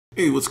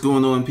Hey, what's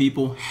going on,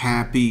 people?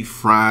 Happy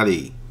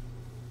Friday.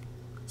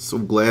 So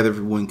glad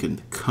everyone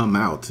can come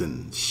out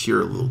and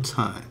share a little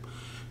time.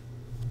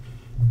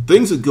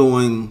 Things are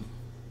going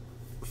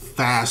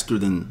faster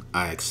than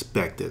I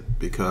expected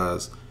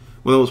because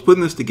when I was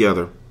putting this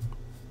together,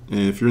 and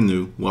if you're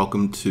new,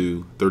 welcome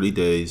to 30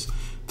 days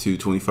to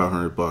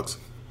 2,500 bucks.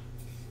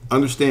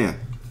 Understand,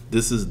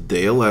 this is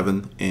day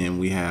 11 and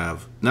we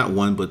have not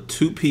one but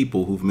two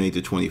people who've made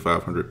the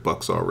 2,500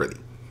 bucks already.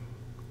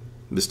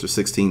 Mr.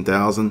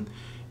 16,000,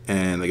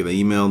 and I got an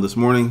email this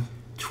morning,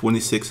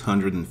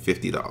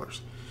 $2,650.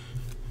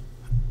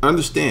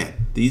 Understand,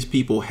 these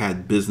people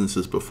had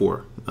businesses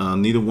before.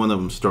 Neither one of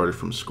them started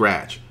from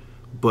scratch,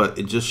 but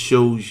it just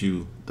shows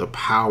you the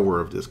power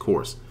of this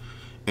course.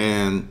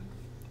 And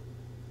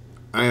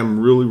I am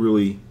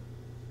really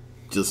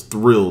just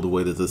thrilled the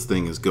way that this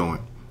thing is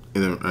going.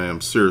 And I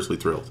am seriously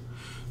thrilled.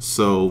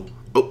 So,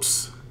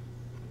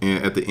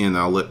 and at the end,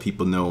 I'll let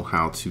people know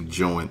how to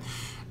join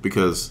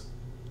because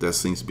that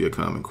seems to be a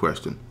common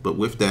question. But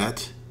with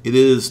that, it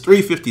is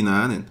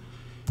 3:59 and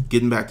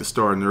getting back to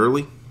starting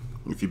early.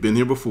 If you've been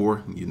here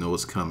before, you know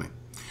it's coming.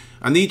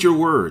 I need your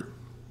word.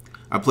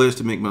 I pledge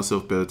to make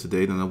myself better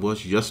today than I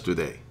was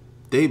yesterday.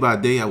 Day by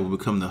day, I will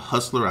become the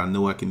hustler I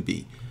know I can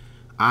be.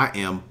 I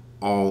am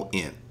all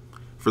in.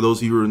 For those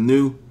of you who are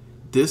new,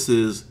 this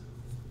is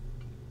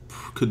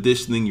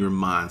conditioning your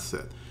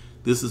mindset.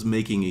 This is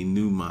making a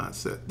new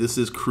mindset. This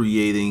is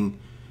creating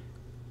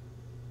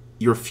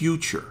your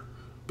future.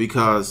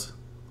 Because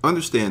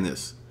understand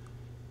this,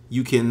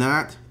 you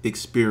cannot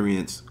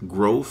experience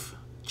growth,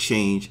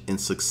 change, and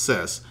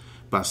success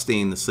by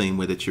staying the same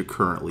way that you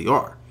currently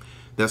are.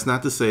 That's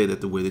not to say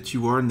that the way that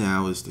you are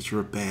now is that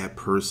you're a bad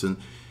person.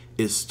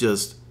 It's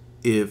just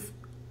if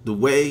the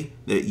way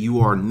that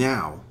you are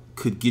now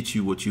could get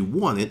you what you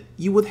wanted,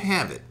 you would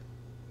have it.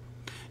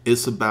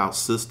 It's about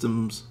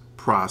systems,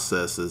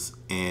 processes,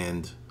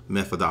 and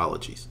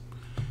methodologies.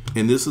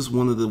 And this is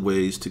one of the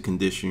ways to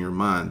condition your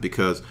mind,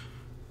 because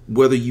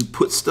whether you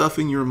put stuff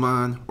in your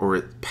mind or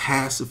it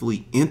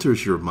passively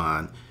enters your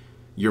mind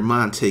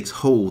takes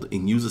hold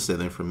and uses that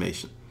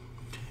information.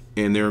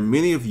 And there are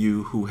many of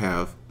you who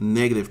have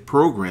negative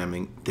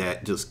programming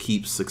that just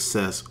keeps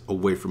success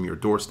away from your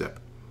doorstep.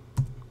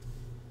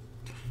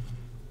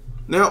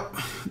 Now,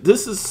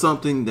 this is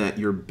something that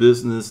your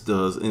business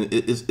does, and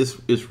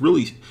it's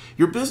really,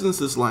 your business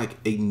is like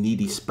a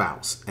needy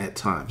spouse at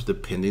times.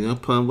 Depending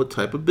upon what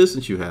type of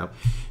business you have,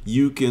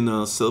 you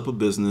can set up a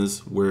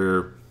business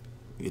where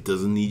it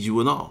doesn't need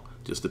you at all,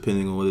 just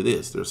depending on what it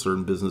is. There are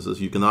certain businesses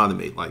you can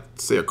automate, like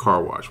say a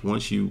car wash.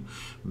 Once you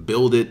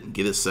build it,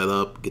 get it set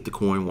up, get the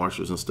coin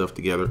washers and stuff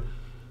together,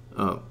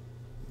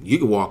 you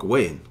can walk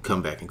away and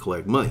come back and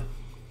collect money.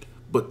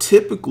 But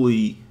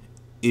typically,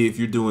 if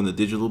you're doing a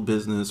digital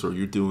business or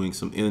you're doing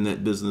some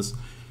internet business,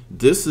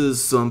 this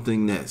is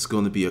something that's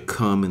going to be a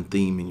common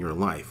theme in your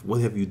life.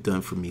 What have you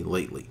done for me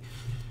lately?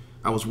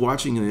 I was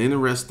watching an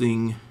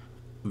interesting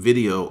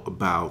video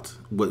about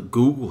what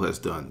Google has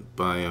done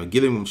by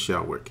Gideon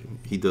Shalwick.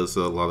 He does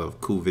a lot of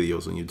cool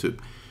videos on YouTube.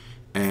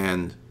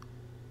 And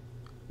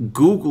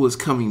Google is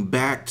coming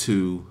back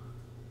to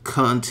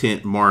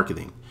content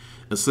marketing.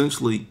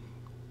 Essentially,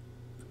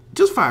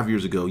 just 5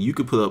 years ago, you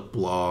could put up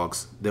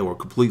blogs that were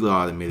completely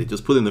automated.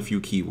 Just put in a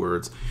few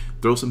keywords,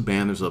 throw some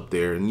banners up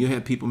there, and you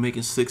had people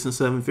making 6 and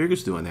 7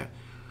 figures doing that.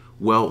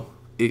 Well,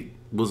 it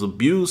was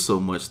abused so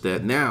much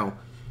that now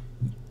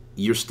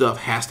your stuff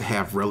has to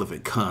have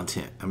relevant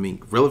content. I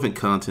mean, relevant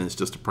content is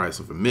just the price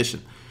of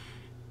admission.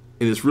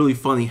 And it's really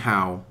funny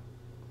how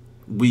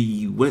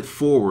we went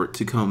forward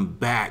to come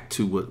back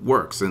to what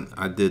works. And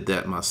I did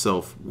that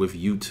myself with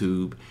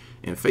YouTube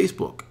and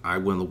Facebook. I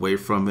went away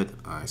from it.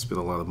 I spent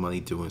a lot of money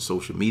doing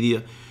social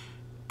media,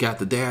 got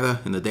the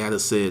data, and the data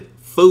said,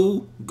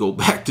 fool, go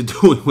back to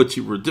doing what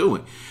you were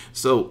doing.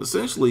 So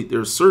essentially, there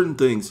are certain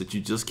things that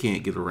you just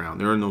can't get around.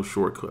 There are no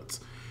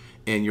shortcuts.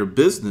 And your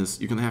business,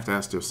 you're going to have to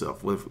ask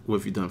yourself, what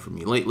have you done for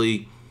me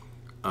lately?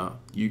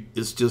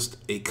 It's just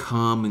a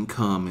common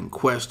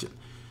question,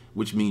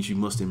 which means you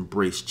must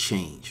embrace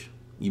change.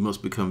 You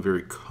must become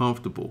very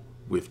comfortable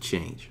with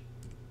change.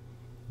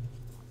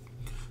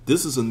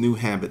 This is a new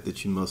habit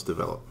that you must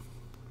develop.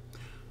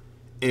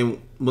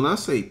 And when I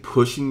say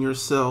pushing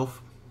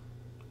yourself,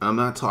 I'm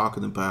not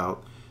talking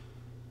about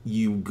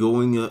you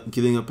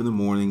getting up in the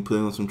morning,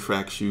 putting on some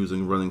track shoes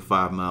and running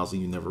 5 miles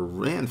and you never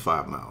ran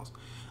 5 miles.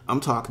 I'm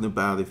talking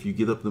about if you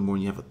get up in the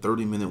morning, you have a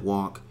 30-minute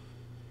walk,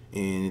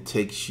 and it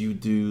takes you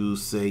to,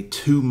 say,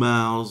 2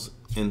 miles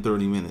in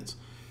 30 minutes.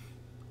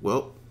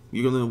 Well,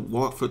 you're going to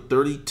walk for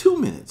 32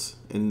 minutes,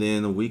 and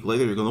then a week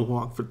later, you're going to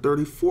walk for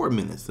 34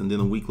 minutes, and then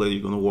a week later,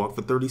 you're going to walk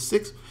for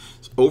 36.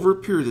 So over a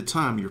period of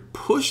time, you're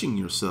pushing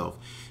yourself,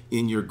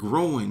 and you're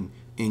growing,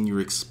 and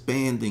you're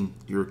expanding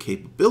your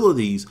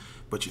capabilities,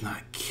 but you're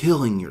not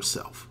killing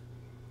yourself.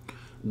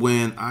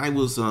 When I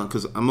was,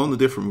 because I'm on a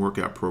different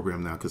workout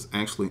program now, because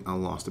actually I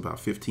lost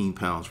about 15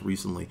 pounds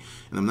recently,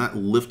 and I'm not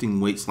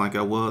lifting weights like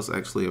I was.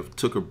 Actually, I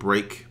took a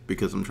break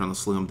because I'm trying to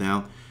slim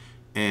down,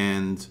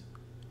 and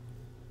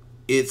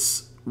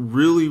it's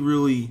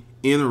really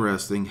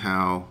interesting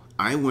how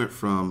I went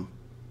from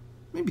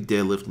maybe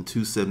deadlifting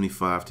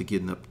 275 to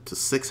getting up to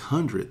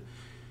 600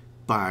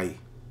 by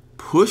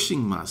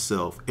pushing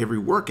myself every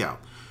workout.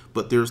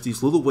 But there's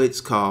these little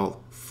weights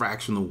called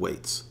fractional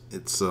weights.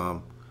 It's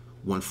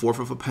 1/4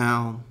 of a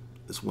pound,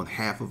 it's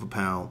 1/2 of a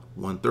pound,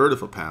 1/3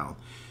 of a pound,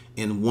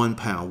 and 1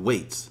 pound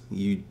weights.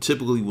 You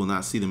typically will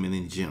not see them in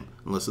any gym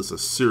unless it's a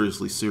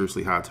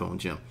seriously high tone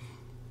gym.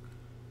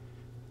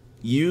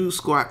 You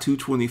squat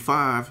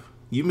 225,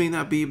 you may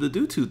not be able to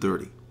do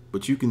 230,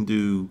 but you can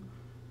do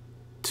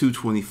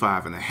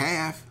 225 and a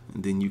half,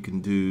 and then you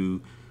can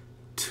do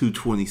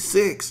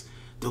 226.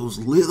 Those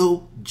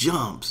little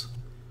jumps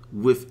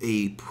with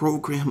a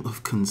program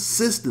of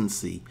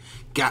consistency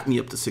got me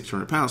up to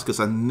 600 pounds because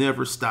I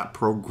never stopped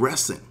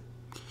progressing.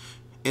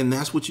 And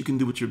that's what you can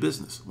do with your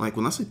business. Like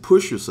when I say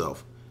push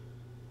yourself,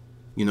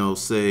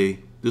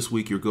 say this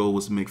week your goal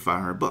was to make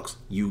 $500.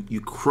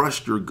 You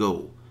crushed your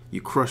goal. You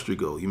crushed your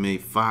goal. You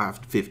made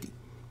 $550.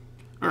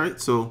 All right,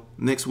 so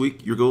next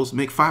week your goal is to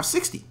make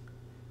 $560.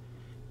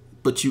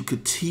 But you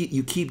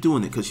keep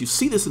doing it because you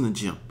see this in the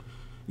gym.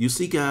 You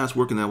see guys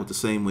working out with the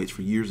same weights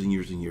for years and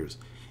years and years.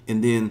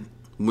 And then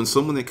when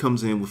someone that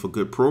comes in with a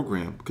good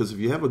program, because if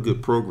you have a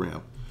good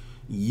program,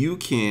 you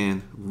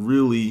can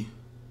really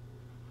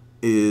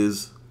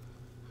is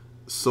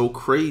so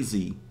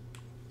crazy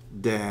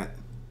that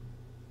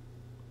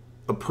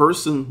a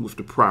person with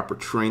the proper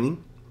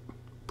training,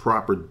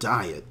 proper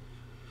diet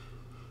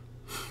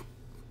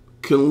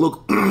can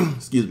look,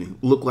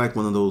 look like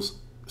one of those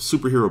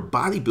superhero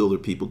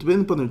bodybuilder people,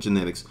 depending upon their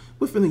genetics,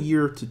 within a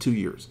year to 2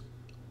 years.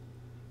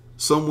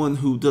 Someone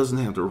who doesn't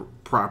have the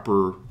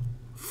proper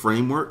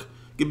framework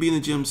can be in the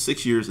gym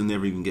 6 years and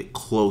never even get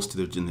close to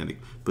their genetic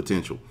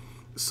potential.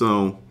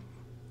 So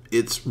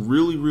it's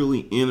really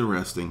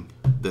interesting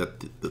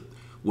that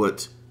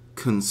what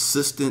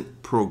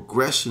consistent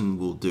progression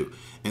will do.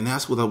 And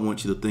that's what I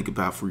want you to think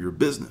about for your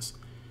business.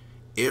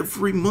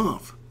 Every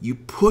month you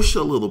push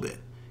a little bit.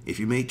 If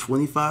you made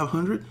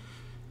 2,500,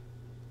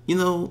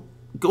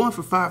 going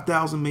for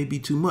 5,000 may be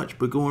too much,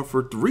 but going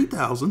for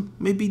 3,000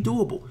 may be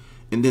doable.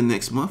 And then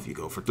next month you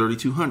go for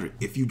 3,200.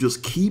 If you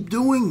just keep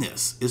doing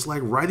this, it's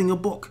like writing a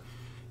book.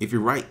 If you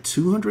write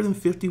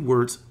 250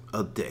 words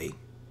a day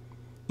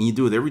and you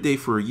do it every day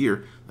for a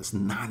year, that's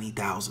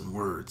 90,000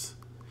 words.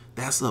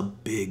 That's a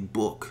big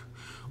book.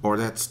 Or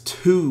that's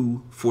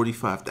 2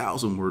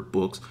 45,000 word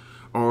books.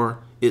 Or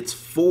it's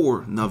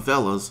 4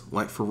 novellas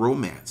like for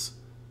romance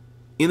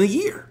in a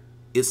year.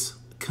 It's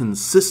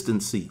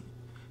consistency.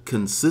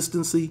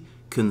 Consistency.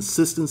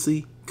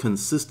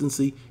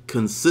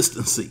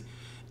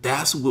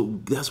 That's what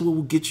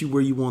will get you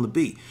where you want to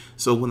be.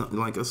 So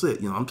like I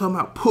said, I'm talking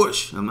about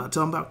push. I'm not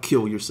talking about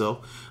kill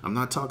yourself. I'm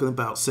not talking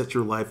about set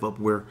your life up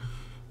where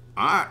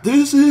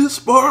this is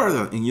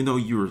Sparta, and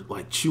you're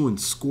like chewing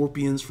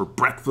scorpions for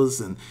breakfast,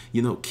 and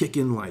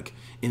kicking like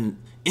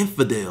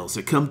infidels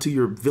that come to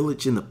your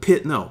village in the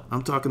pit. No,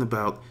 I'm talking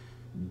about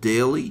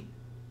daily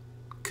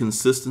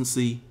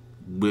consistency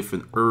with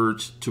an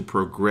urge to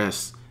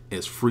progress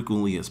as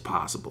frequently as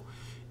possible.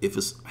 If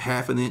it's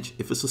half an inch,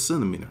 if it's a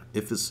centimeter,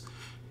 if it's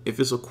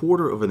a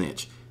 1/4 of an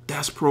inch,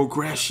 that's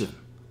progression.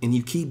 And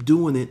you keep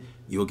doing it,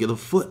 you'll get a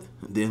foot.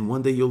 And then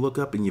one day you'll look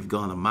up and you've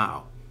gone a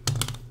mile.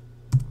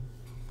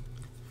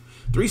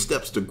 3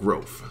 steps to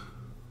growth.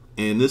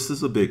 And this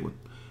is a big one.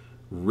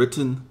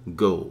 Written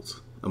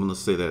goals. I'm going to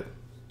say that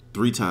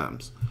 3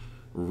 times.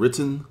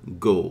 Written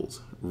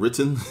goals.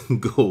 Written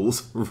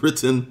goals.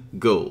 Written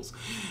goals.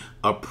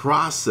 A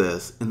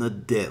process and a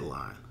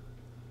deadline.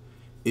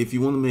 If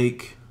you want to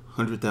make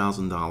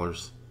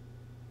 $100,000,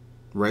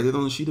 write it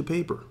on a sheet of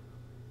paper.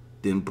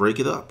 Then break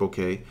it up,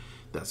 okay?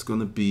 That's going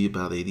to be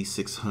about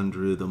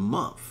 $8,600 a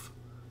month,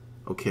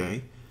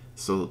 okay?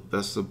 So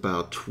that's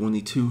about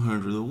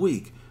 $2,200 a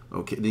week,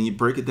 okay? Then you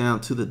break it down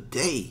to the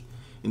day.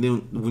 And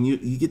then when you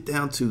get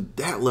down to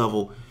that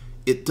level,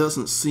 it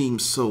doesn't seem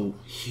so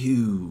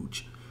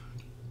huge.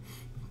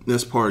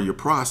 That's part of your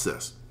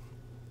process.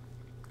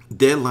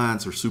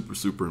 Deadlines are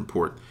super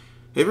important.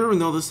 Have you ever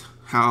noticed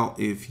how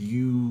if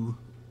you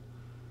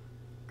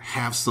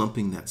have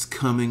something that's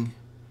coming,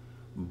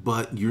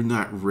 but you're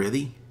not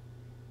ready,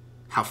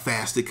 how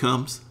fast it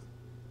comes?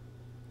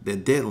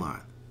 That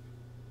deadline.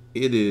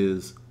 It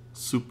is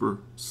super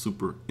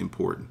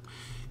important.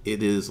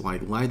 It is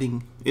like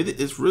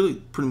it's really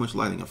pretty much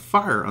lighting a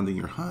fire under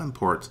your hind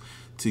parts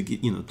to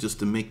get, just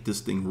to make this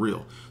thing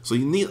real. So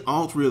you need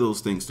all 3 of those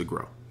things to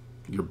grow.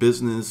 Your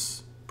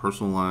business,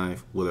 personal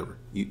life, whatever.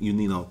 You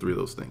need all 3 of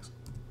those things.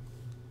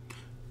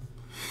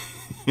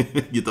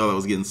 You thought I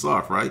was getting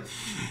soft, right?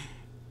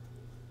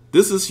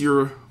 This is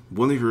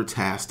one of your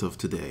tasks of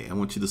today. I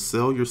want you to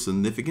sell your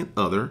significant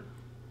other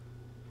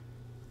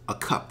a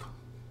cup.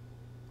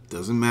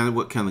 Doesn't matter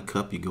what kind of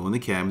cup. You go in the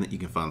cabinet, you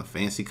can find a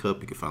fancy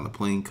cup, you can find a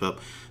plain cup.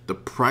 The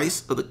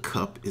price of the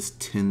cup is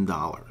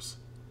 $10.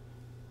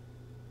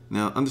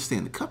 Now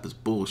understand, the cup is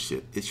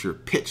bullshit. It's your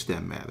pitch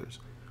that matters.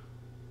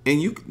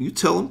 And you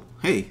tell them,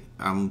 hey,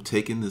 I'm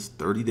taking this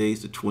 30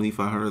 days to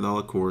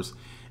 $2,500 course,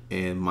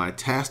 and my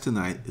task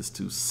tonight is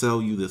to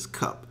sell you this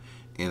cup.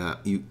 And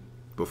you,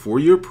 before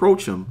you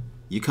approach them,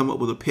 you come up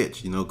with a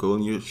pitch. Go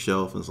on your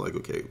shelf and it's like,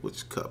 okay,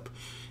 which cup?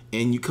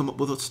 And you come up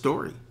with a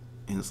story.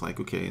 And it's like,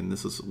 okay, and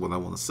this is what I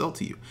want to sell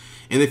to you.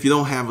 And if you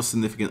don't have a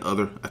significant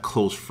other, a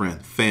close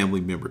friend,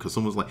 family member, because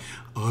someone's like,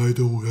 I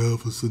don't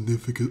have a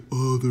significant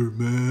other,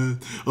 man.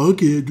 I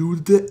can't do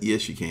that.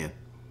 Yes, you can.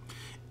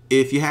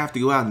 If you have to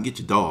go out and get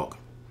your dog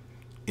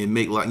and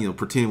make like,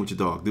 pretend with your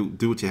dog,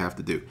 do what you have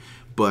to do.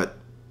 But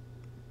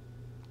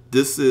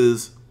this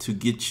is to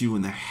get you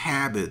in the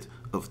habit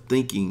of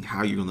thinking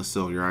how you're going to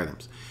sell your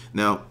items.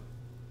 Now,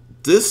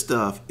 this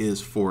stuff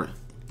is for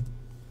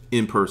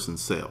in-person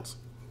sales.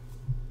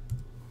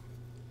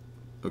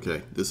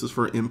 Okay, this is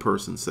for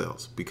in-person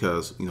sales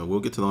because, we'll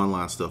get to the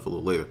online stuff a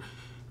little later.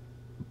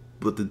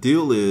 But the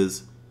deal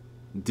is,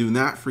 do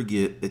not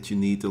forget that you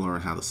need to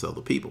learn how to sell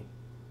to people.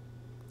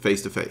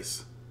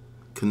 Face-to-face.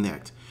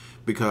 Connect.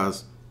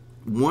 Because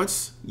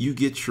once you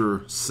get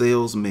your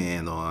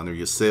salesman on or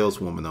your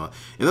saleswoman on,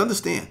 and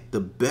understand, the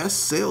best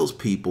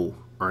salespeople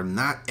are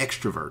not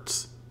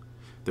extroverts.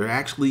 They're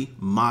actually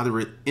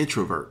moderate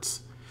introverts.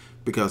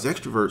 Because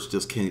extroverts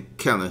just can't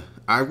kind of,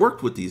 I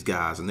worked with these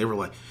guys and they were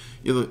like,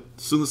 as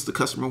soon as the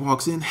customer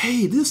walks in,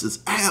 hey, this is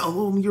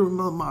Al, you're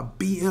my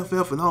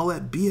BFF and all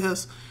that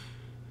BS.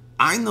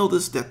 I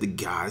noticed that the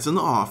guys in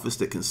the office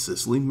that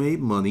consistently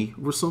made money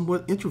were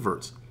somewhat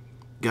introverts.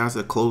 Guys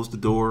that closed the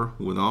door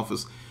when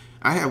office.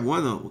 I had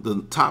one of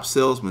the top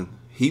salesmen,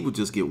 he would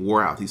just get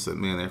wore out. He said,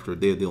 man, after a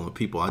day of dealing with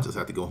people, I just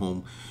have to go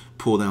home,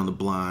 pull down the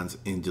blinds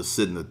and just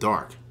sit in the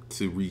dark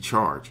to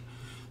recharge.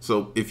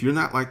 So if you're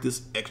not like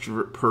this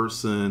extrovert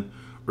person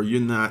or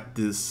you're not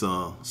this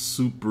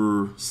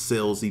super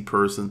salesy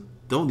person,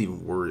 don't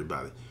even worry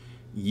about it.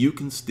 You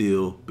can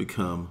still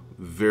become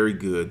very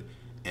good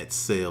at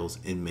sales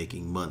and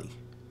making money.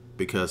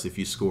 Because if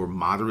you score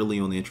moderately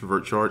on the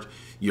introvert chart,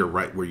 you're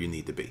right where you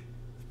need to be.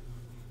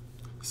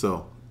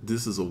 So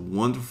this is a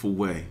wonderful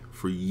way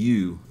for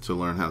you to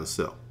learn how to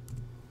sell.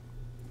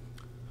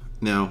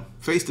 Now,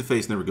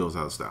 face-to-face never goes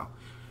out of style.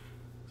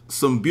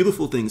 Some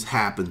beautiful things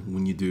happen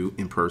when you do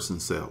in-person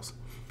sales.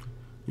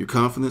 Your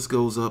confidence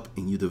goes up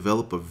and you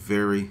develop a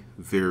very,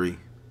 very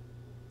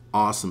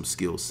awesome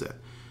skill set.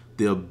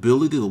 The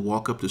ability to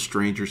walk up to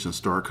strangers and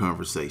start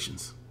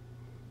conversations.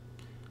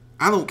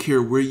 I don't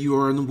care where you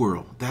are in the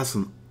world. That's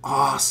an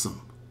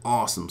awesome,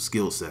 awesome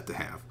skill set to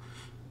have.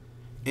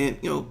 And,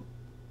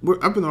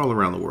 I've been all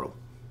around the world.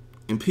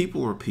 And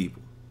people are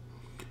people.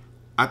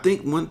 I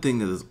think one thing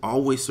that has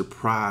always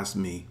surprised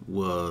me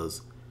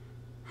was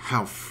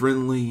how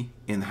friendly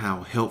and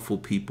how helpful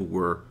people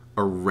were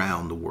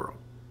around the world.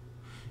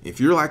 If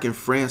you're like in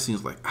France and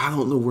you're like, I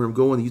don't know where I'm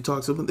going, and you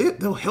talk to them,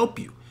 they'll help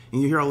you.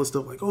 And you hear all this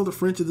stuff like, oh, the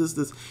French are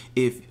this.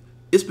 If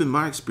it's been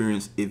my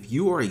experience, if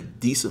you are a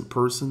decent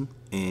person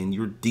and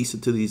you're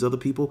decent to these other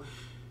people,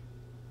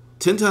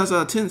 10 times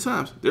out of 10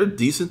 times, they're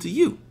decent to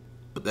you.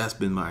 But that's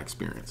been my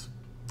experience.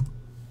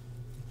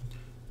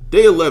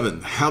 Day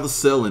 11, how to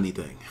sell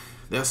anything.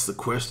 That's the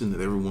question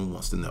that everyone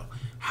wants to know.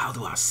 How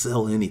do I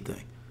sell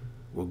anything?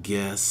 Well,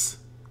 guess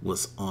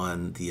what's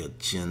on the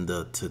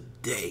agenda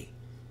today?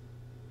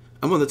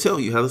 I'm going to tell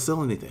you how to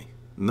sell anything.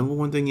 Number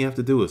one thing you have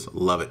to do is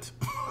love it.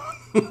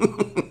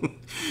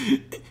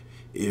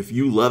 If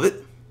you love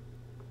it,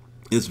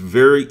 it's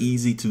very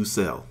easy to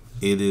sell.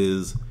 It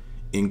is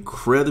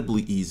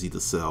incredibly easy to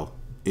sell.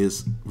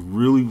 It's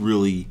really,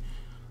 really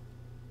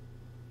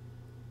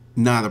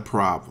not a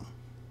problem.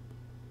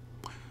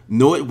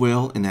 Know it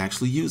well and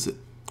actually use it.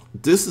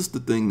 This is the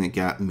thing that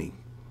got me.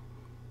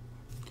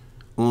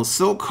 Well,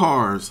 sell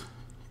cars,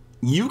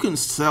 you can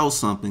sell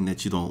something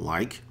that you don't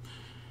like,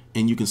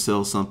 and you can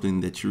sell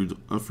something that you're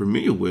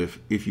unfamiliar with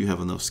if you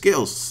have enough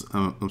skills.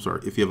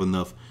 If you have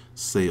enough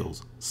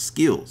sales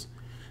skills.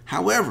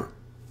 However,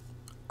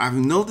 I've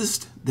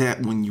noticed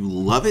that when you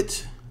love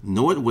it,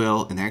 know it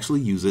well, and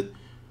actually use it,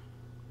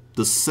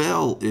 the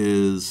sell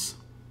is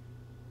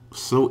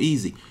so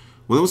easy.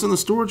 When I was in the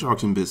storage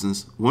auction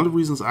business, one of the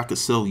reasons I could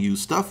sell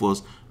used stuff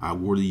was I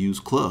wore the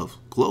used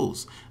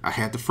clothes. I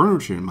had the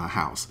furniture in my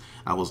house.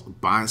 I was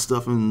buying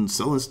stuff and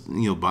selling,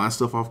 buying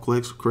stuff off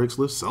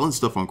Craigslist, selling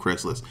stuff on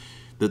Craigslist.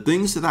 The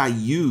things that I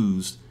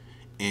used,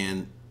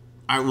 and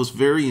I was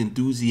very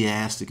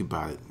enthusiastic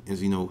about it,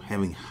 as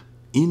having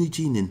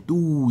energy and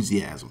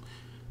enthusiasm.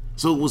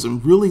 So it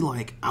wasn't really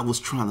like I was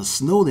trying to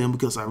snow them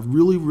because I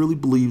really, really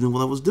believed in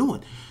what I was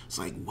doing. It's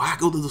like, why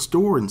go to the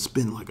store and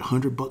spend like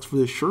 $100 for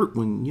this shirt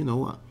when,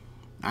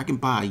 I can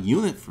buy a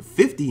unit for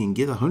 50 and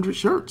get 100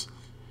 shirts.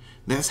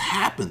 That's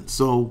happened.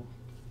 So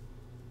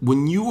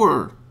when you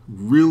are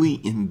really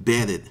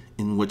embedded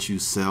in what you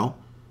sell,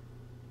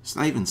 it's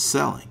not even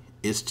selling.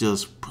 It's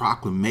just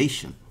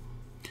proclamation.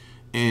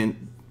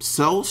 And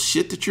sell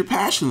shit that you're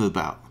passionate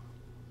about.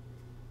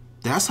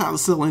 That's how to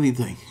sell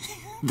anything.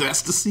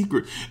 That's the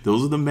secret.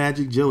 Those are the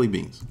magic jelly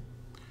beans.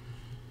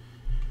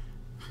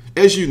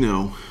 As you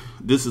know,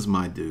 this is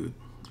my dude,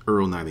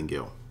 Earl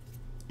Nightingale.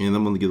 And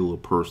I'm going to get a little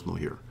personal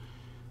here.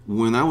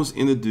 When I was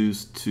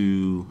introduced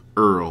to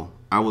Earl,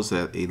 I was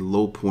at a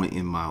low point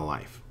in my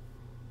life.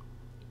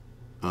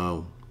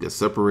 got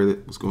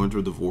separated, was going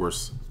through a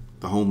divorce,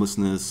 the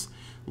homelessness,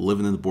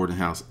 living in the boarding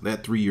house.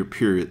 That 3-year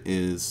period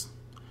is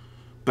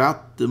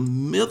about the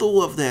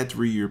middle of that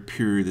 3-year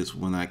period is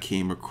when I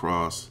came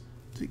across,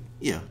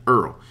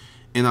 Earl.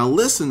 And I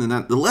listened,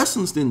 and the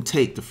lessons didn't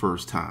take the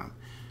first time.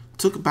 It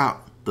took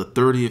about the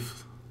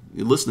 30th,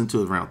 listening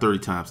to it around 30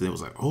 times, and it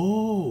was like,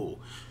 oh.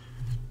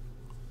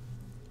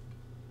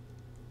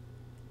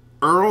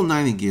 Earl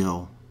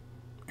Nightingale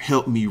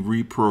helped me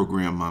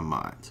reprogram my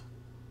mind.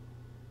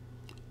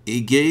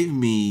 It gave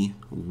me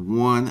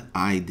one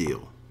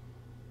ideal.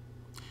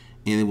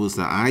 And it was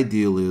the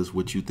ideal is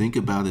what you think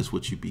about is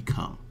what you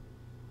become.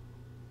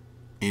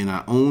 And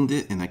I owned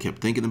it, and I kept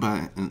thinking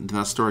about it, and then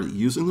I started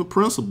using the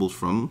principles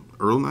from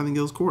Earl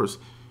Nightingale's course.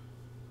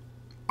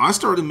 I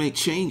started to make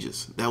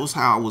changes. That was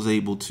how I was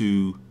able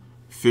to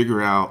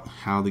figure out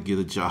how to get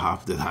a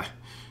job that I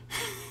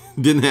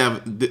didn't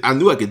have. I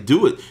knew I could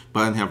do it, but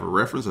I didn't have a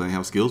reference, I didn't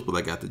have skills, but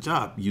I got the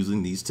job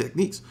using these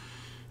techniques.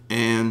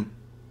 And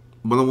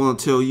what I want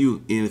to tell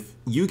you, if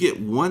you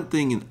get one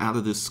thing out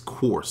of this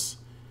course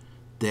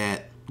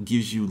that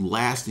gives you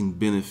lasting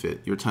benefit,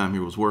 your time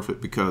here was worth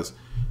it. Because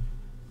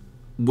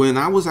when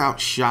I was out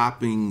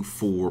shopping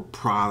for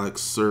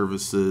products,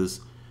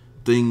 services,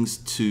 things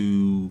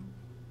to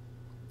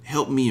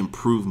help me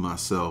improve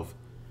myself,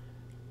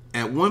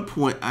 at one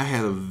point I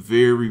had a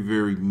very,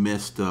 very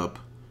messed up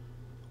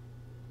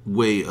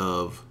way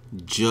of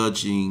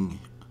judging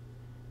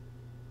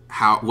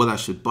what I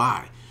should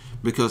buy,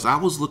 because I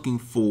was looking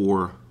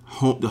for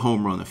the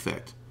home run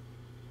effect.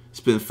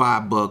 Spend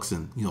 $5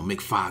 and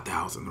make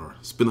 5,000, or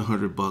spend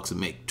 $100 and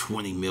make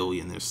 20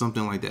 million, or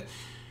something like that.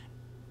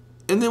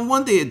 And then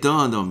one day it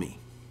dawned on me,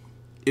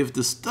 if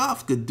the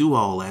stuff could do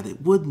all that,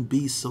 it wouldn't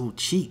be so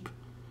cheap.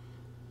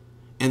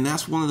 And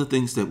that's one of the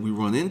things that we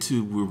run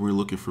into when we're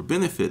looking for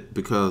benefit.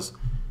 Because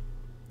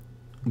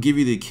I'll give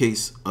you the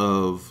case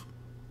of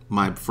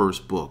my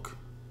first book.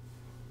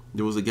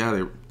 There was a guy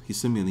that he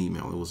sent me an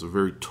email. It was a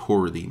very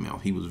torrid email.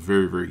 He was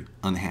very, very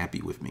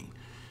unhappy with me.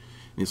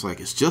 And it's like,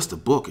 it's just a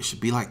book. It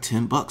should be like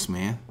 $10,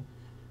 man.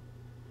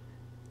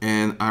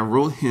 And I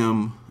wrote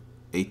him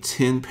a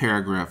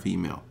 10-paragraph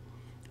email.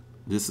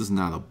 This is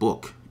not a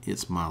book.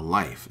 It's my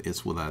life.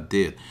 It's what I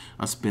did.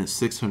 I spent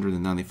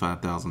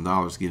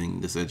 $695,000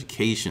 getting this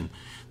education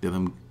that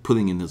I'm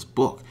putting in this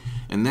book.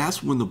 And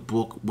that's when the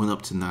book went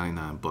up to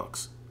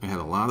 $99. I had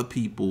a lot of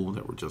people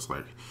that were just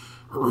like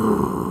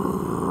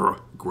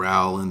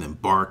growling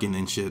and barking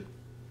and shit.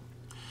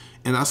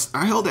 And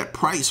I held that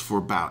price for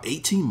about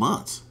 18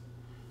 months.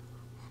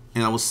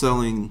 And I was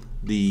selling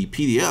the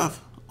PDF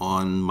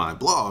on my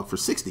blog for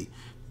 $60.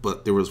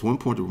 But there was one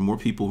point there were more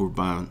people who were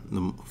buying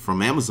them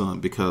from Amazon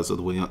because of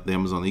the way the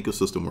Amazon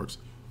ecosystem works.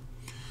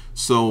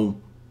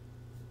 So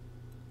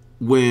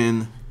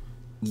when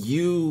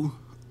you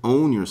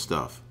own your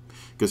stuff,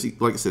 because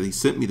like I said, he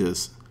sent me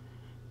this,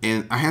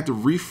 and I had to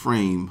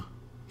reframe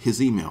his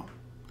email.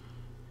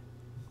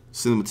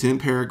 Send him a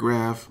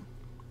 10-paragraph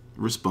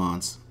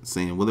response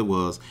saying what it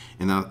was.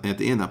 And at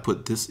the end, I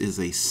put, this is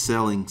a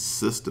selling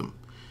system.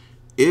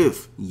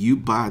 If you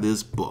buy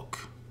this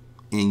book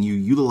and you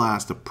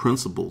utilize the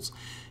principles,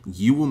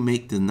 you will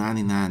make the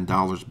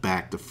 $99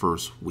 back the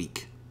first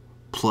week,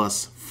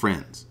 plus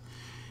friends.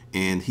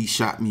 And he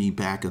shot me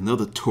back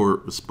another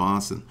torrid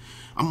response, and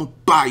I'm gonna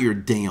buy your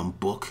damn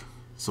book.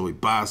 So he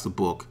buys the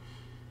book,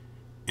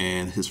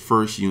 and his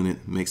first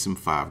unit makes him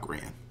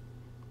 $5,000.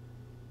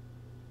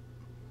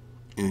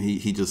 And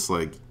he just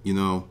like,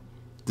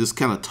 this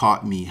kind of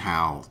taught me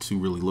how to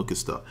really look at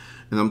stuff.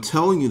 And I'm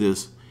telling you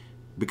this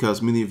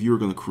because many of you are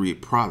going to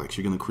create products.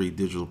 You're going to create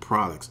digital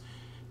products.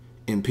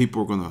 And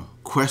people are going to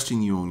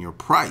question you on your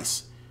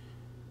price.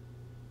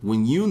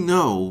 When you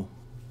know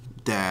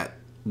that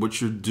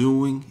what you're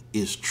doing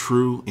is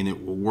true and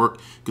it will work,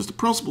 because the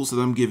principles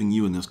that I'm giving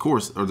you in this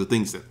course are the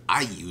things that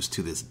I use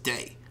to this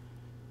day.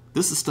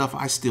 This is stuff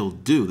I still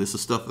do. This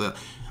is stuff that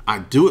I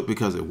do it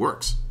because it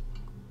works.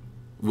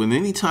 When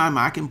anytime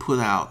I can put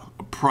out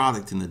a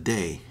product in a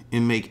day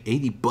and make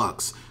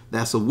 $80,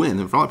 that's a win.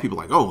 And for a lot of people,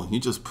 like, oh, you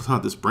just put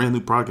out this brand new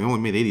product and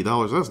only made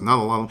 $80. That's not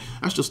a lot.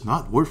 That's just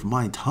not worth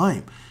my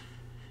time.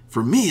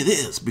 For me, it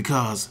is,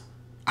 because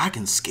I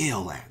can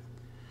scale that.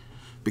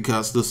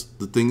 Because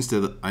the things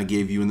that I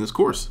gave you in this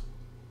course,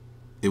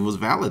 it was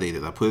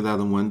validated. I put it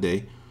out in one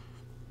day,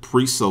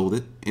 pre-sold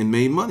it, and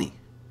made money.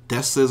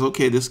 That says,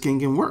 okay, this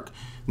can work.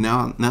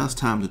 Now it's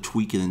time to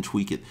tweak it and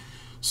tweak it.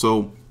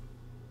 So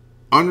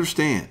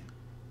understand,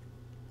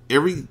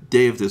 every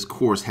day of this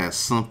course has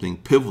something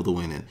pivotal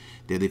in it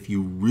that if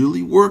you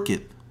really work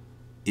it,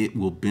 it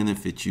will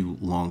benefit you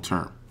long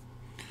term.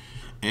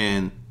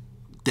 And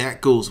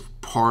that goes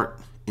part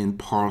and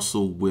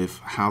parcel with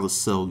how to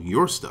sell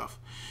your stuff.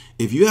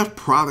 If you have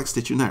products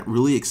that you're not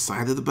really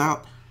excited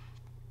about,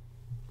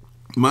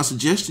 my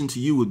suggestion to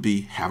you would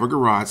be have a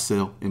garage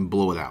sale and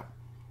blow it out.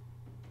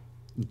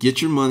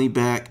 Get your money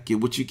back,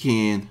 get what you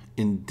can,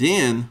 and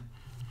then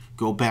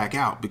go back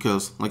out.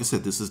 Because like I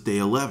said, this is day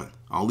 11.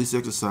 All these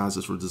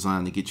exercises were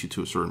designed to get you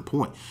to a certain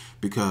point.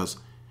 Because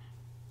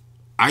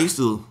I used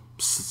to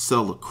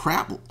sell the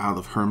crap out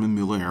of Herman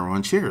Miller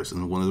Aeron chairs.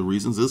 And one of the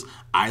reasons is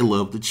I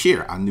love the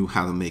chair. I knew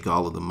how to make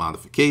all of the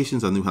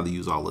modifications. I knew how to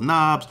use all the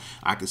knobs.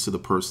 I could sit a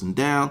person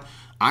down.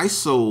 I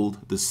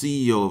sold the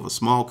CEO of a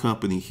small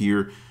company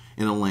here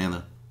in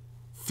Atlanta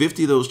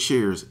 50 of those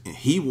chairs, and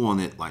he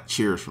wanted like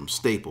chairs from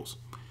Staples.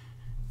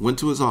 Went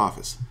to his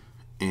office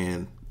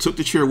and took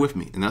the chair with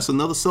me. And that's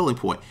another selling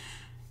point.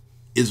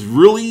 It's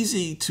real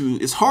easy to,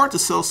 it's hard to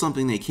sell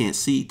something they can't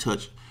see,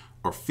 touch,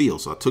 or feel.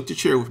 So I took the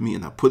chair with me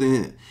and I put it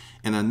in it.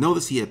 And I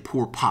noticed he had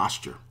poor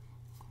posture.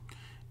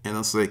 And I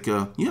was like,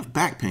 you have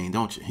back pain,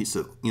 don't you? He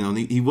said, you know,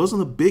 he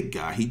wasn't a big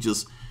guy. He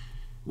just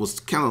was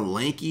kind of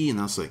lanky. And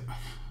I was like,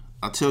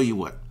 I'll tell you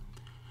what,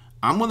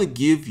 I'm going to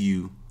give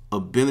you a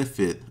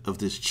benefit of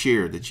this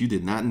chair that you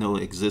did not know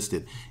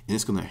existed. And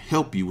it's going to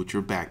help you with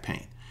your back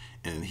pain.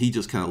 And he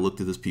just kind of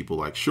looked at his people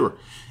like, sure.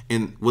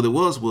 And what it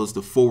was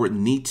the forward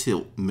knee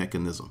tilt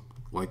mechanism.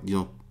 Like, you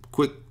know,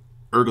 quick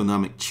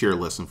ergonomic chair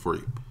lesson for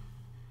you.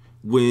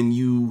 When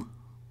you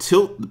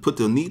put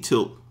the knee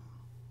tilt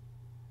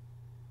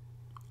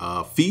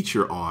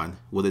feature on,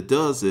 what it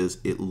does is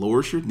it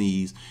lowers your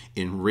knees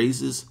and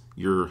raises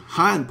your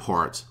hind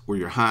parts, where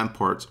your hind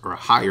parts are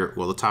higher.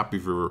 Well, the top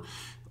of your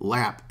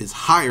lap is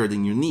higher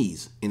than your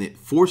knees, and it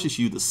forces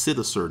you to sit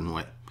a certain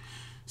way.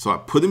 So I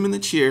put him in the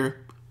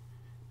chair,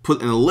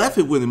 and I left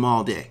it with him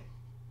all day.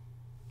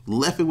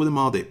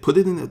 Put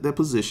it in that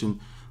position.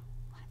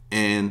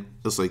 And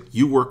it's like,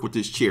 you work with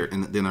this chair.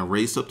 And then I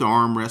raised up the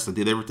armrest. I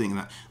did everything.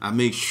 And I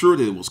made sure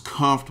that it was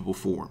comfortable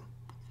for him.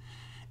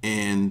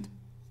 And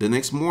the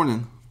next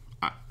morning,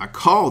 I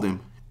called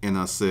him and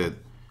I said,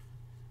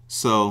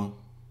 so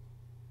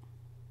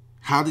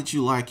how did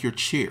you like your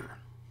chair?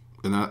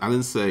 And I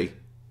didn't say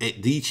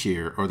the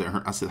chair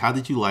or I said, how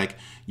did you like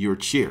your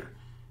chair?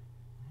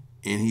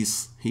 And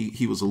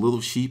he was a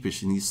little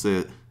sheepish. And he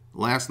said,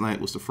 last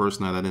night was the first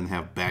night I didn't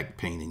have back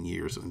pain in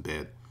years in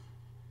bed.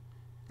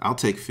 I'll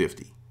take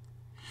 50.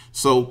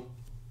 So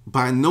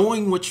by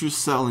knowing what you're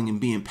selling and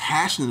being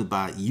passionate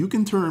about it, you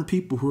can turn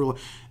people who are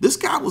like, this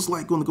guy was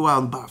like going to go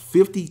out and buy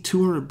 50,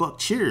 $200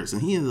 chairs.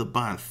 And he ended up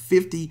buying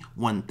 50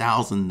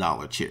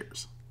 $1,000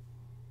 chairs.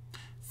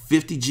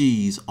 50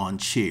 G's on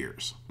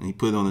chairs. And he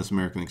put it on this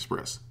American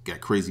Express.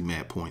 Got crazy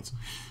mad points.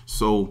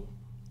 So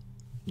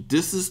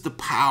this is the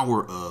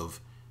power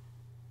of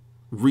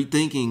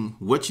rethinking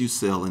what you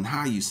sell and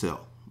how you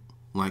sell.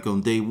 Like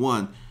on day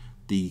one,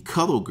 the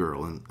cuddle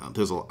girl, and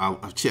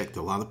I've checked,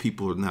 a lot of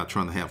people are now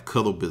trying to have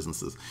cuddle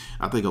businesses.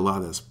 I think a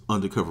lot of that's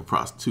undercover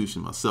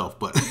prostitution myself,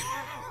 but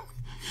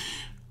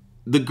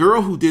the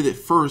girl who did it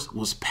first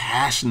was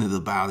passionate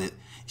about it.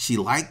 She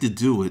liked to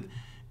do it,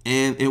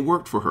 and it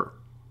worked for her.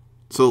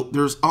 So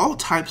there's all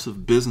types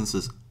of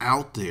businesses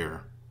out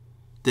there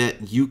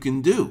that you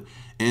can do.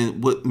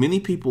 And what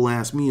many people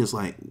ask me is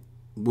like,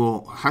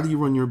 well, how do you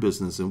run your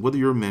business and what are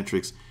your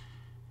metrics?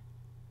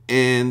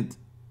 And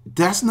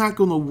that's not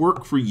going to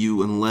work for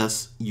you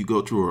unless you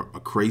go through a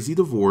crazy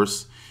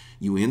divorce,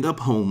 you end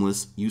up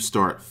homeless, you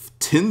start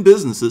 10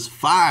 businesses,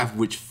 5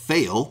 which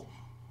fail.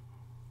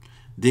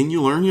 Then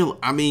you learn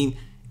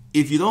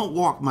if you don't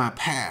walk my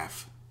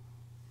path,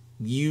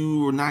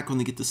 you are not going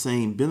to get the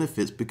same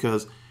benefits,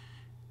 because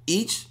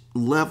each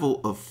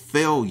level of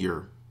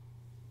failure,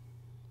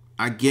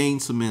 I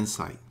gained some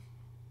insight.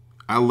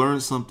 I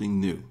learned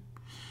something new.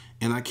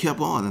 And I kept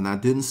on, and I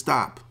didn't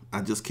stop.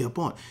 I just kept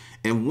on.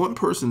 And one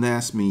person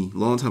asked me a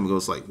long time ago,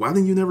 it's like, why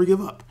didn't you never give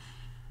up?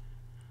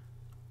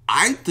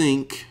 I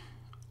think,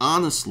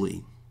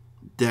 honestly,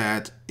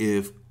 that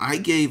if I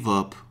gave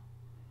up,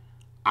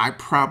 I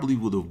probably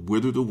would have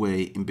withered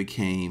away and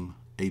became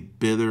a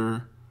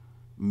bitter,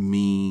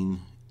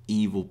 mean,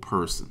 evil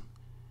person.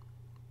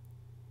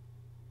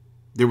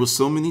 There were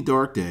so many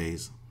dark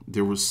days.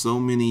 There were so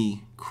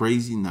many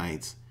crazy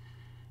nights.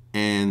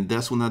 And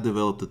that's when I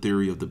developed the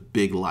theory of the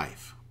big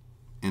life.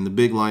 And the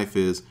big life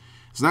is,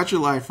 it's not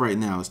your life right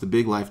now. It's the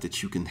big life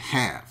that you can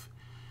have.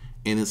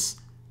 And it's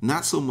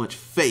not so much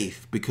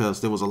faith,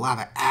 because there was a lot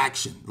of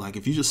action. Like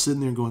if you're just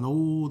sitting there going,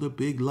 oh, the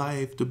big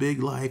life,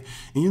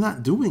 and you're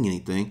not doing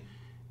anything,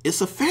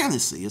 it's a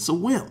fantasy. It's a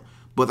whim.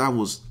 But I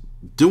was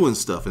doing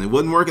stuff and it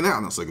wasn't working out.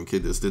 And I was like, okay,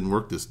 this didn't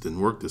work. This didn't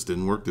work. This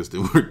didn't work. This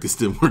didn't work. This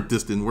didn't work.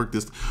 This didn't work.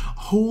 This.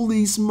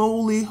 Holy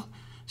smoly.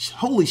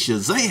 Holy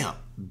Shazam.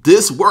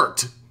 This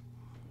worked.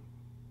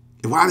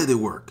 Why did it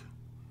work?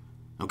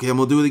 Okay, I'm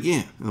going to do it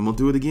again. And I'm going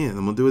to do it again.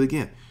 I'm going to do it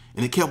again.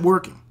 And it kept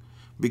working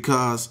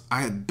because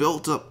I had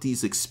built up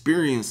these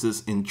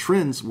experiences and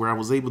trends where I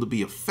was able to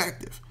be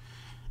effective.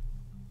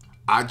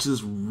 I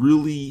just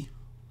really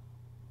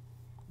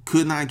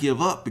could not give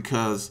up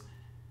because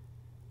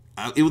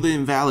it would have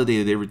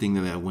invalidated everything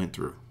that I went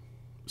through.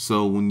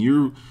 So when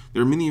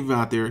there are many of you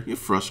out there, you're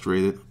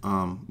frustrated.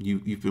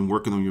 You've been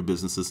working on your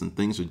businesses and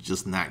things are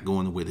just not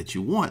going the way that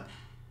you want.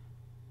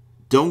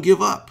 Don't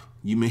give up.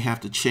 You may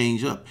have to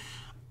change up.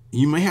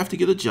 You may have to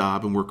get a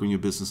job and work on your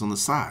business on the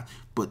side,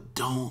 but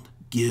don't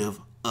give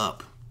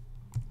up.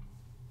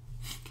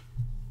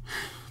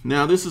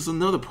 Now, this is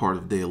another part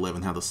of day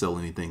 11, how to sell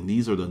anything.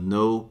 These are the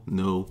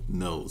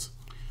no's.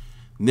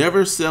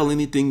 Never sell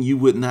anything you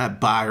would not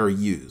buy or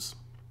use.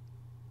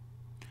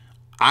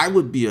 I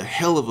would be a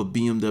hell of a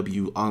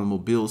BMW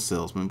automobile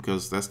salesman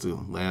because that's the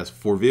last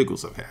 4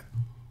 vehicles I've had.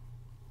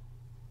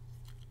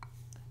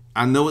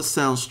 I know it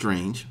sounds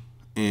strange,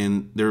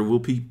 and there will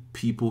be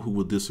people who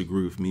will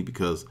disagree with me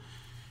because,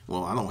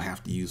 well, I don't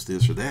have to use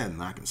this or that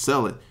and I can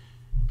sell it.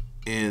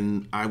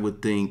 And I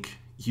would think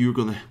you're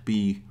going to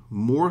be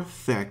more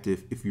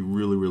effective if you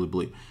really, really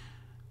believe.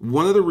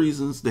 One of the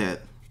reasons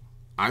that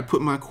I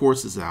put my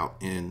courses out,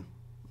 and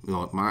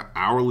my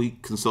hourly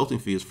consulting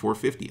fee is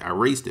 $450. I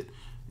raised it.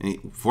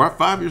 And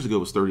 5 years ago it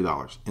was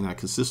 $30, and I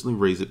consistently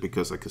raised it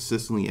because I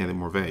consistently added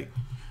more value.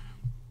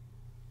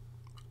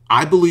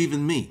 I believe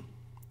in me.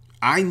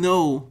 I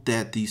know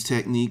that these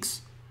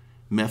techniques,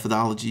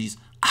 methodologies,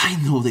 I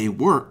know they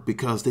work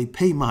because they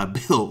pay my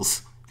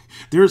bills.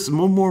 There's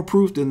more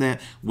proof than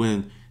that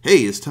when, hey,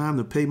 it's time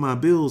to pay my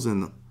bills,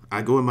 and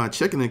I go in my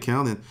checking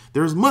account and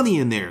there's money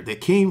in there that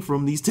came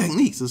from these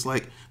techniques. It's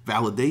like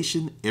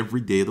validation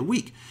every day of the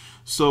week.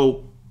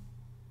 So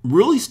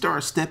really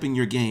start stepping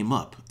your game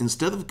up.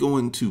 Instead of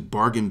going to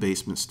bargain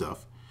basement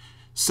stuff,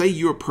 say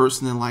you're a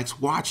person that likes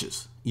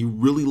watches. You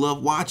really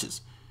love watches.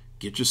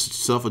 Get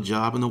yourself a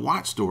job in a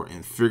watch store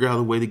and figure out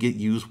a way to get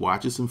used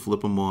watches and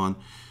flip them on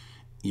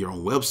your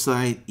own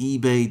website,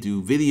 eBay,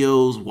 do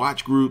videos,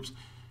 watch groups.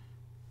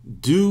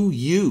 Do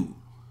you.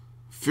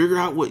 Figure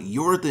out what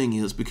your thing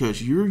is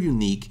because you're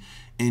unique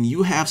and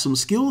you have some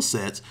skill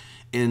sets.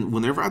 And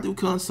whenever I do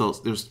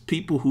consults, there's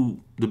people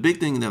who, the big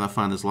thing that I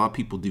find is a lot of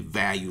people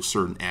devalue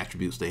certain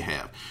attributes they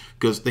have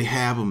because they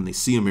have them and they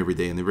see them every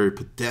day and they're very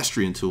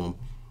pedestrian to them.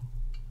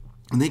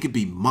 And they could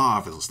be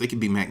marvelous. They could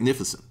be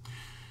magnificent.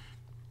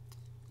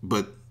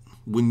 But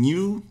when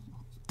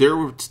there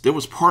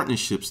was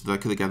partnerships that I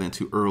could have got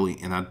into early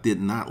and I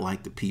did not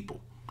like the people.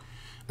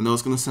 I know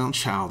it's going to sound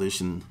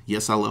childish, and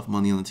yes, I left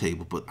money on the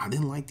table, but I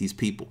didn't like these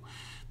people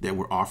that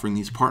were offering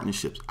these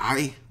partnerships.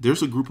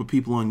 There's a group of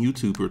people on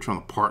YouTube who are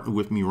trying to partner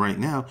with me right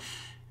now.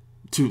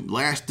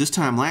 This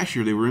time last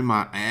year, they were in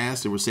my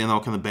ass. They were saying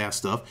all kind of bad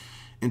stuff.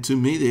 And to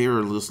me, they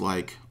are just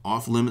like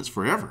off limits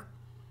forever.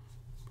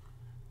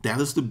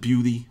 That is the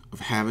beauty of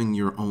having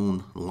your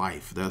own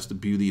life. That's the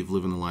beauty of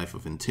living a life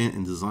of intent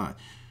and design.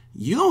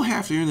 You don't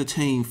have to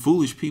entertain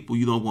foolish people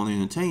you don't want to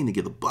entertain to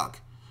get a buck.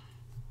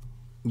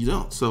 You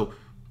don't. So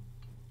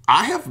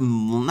I have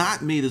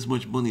not made as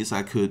much money as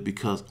I could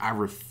because I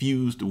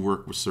refuse to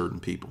work with certain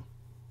people.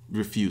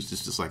 Refused.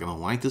 It's just like, I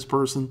don't like this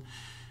person.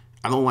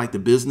 I don't like the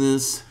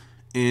business.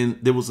 And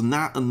there was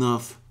not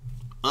enough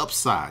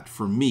upside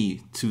for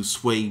me to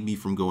sway me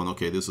from going,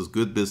 okay, this is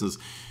good business.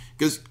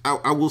 Because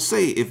I will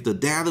say, if the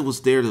data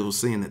was there that was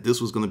saying that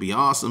this was going to be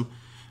awesome,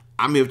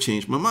 I may have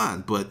changed my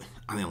mind. But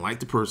I didn't like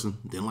the person,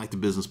 didn't like the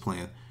business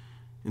plan,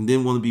 and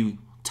didn't want to be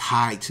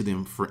tied to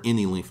them for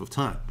any length of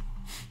time.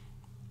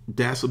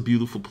 That's a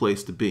beautiful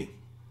place to be.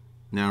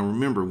 Now,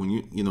 remember,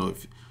 when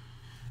if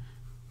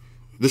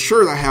the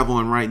shirt I have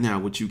on right now,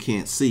 which you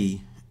can't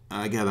see,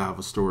 I got out of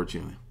a storage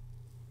unit.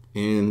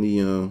 And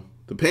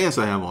the pants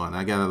I have on,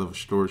 I got out of a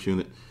storage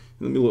unit.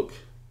 Let me look.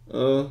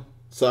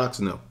 Socks,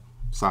 no.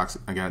 Socks,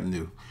 I got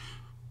new.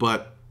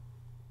 But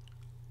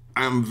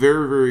I'm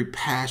very, very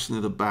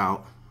passionate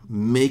about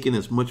making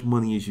as much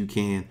money as you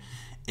can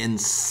and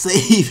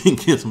saving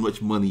as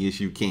much money as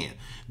you can.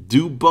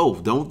 Do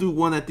both. Don't do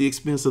one at the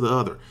expense of the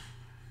other.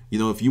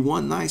 If you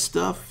want nice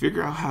stuff,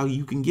 figure out how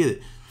you can get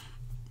it.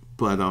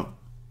 But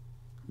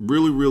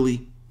really,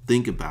 really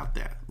think about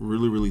that.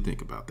 Really, really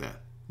think about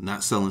that.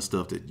 Not selling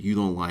stuff that you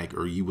don't like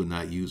or you would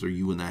not use or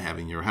you would not have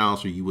in your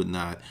house or you would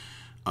not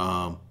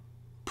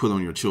put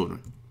on your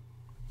children.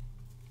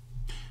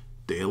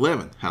 Day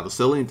 11, how to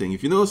sell anything.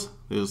 If you notice,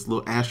 there's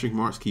little asterisk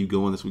marks. Keep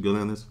going as we go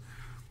down this.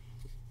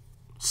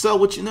 Sell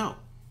what you know.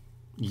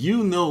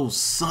 You know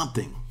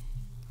something.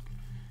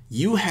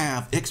 You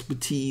have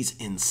expertise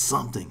in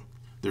something.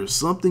 There's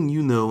something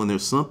you know, and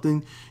there's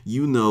something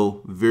you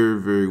know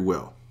very, very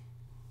well.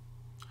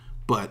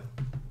 But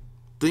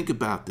think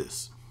about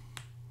this.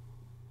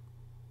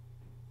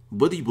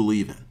 What do you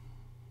believe in?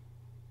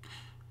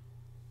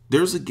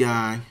 There's a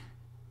guy,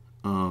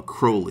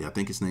 Crowley. I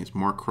think his name's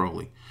Mark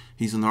Crowley.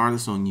 He's an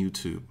artist on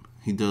YouTube.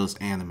 He does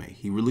anime.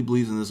 He really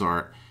believes in his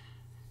art.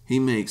 He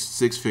makes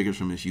 6 figures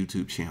from his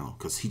YouTube channel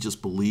because he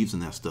just believes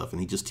in that stuff,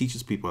 and he just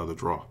teaches people how to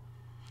draw.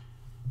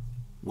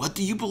 What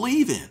do you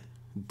believe in?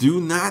 Do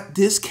not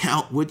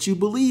discount what you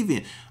believe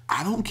in.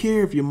 I don't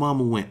care if your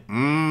mama went,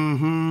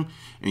 and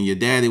your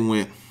daddy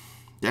went,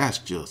 that's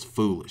just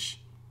foolish.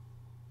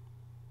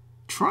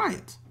 Try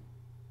it.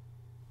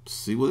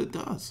 See what it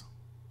does.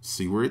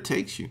 See where it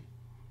takes you.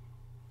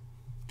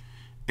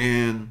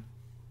 And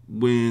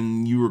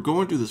when you are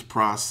going through this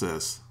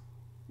process,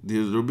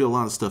 there'll be a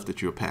lot of stuff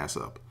that you'll pass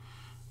up.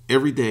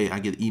 Every day I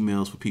get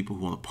emails from people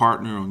who want to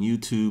partner on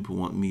YouTube, who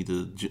want me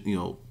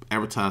to,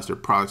 advertise their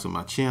products on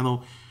my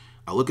channel.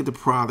 I look at the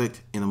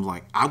product and I'm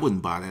like, I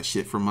wouldn't buy that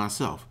shit for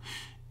myself.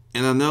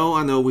 And I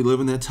know we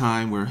live in that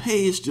time where,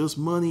 hey, it's just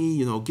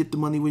money, get the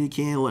money when you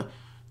can.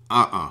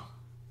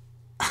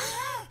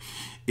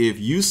 If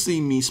you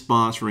see me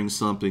sponsoring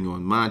something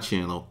on my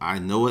channel, I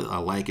know it, I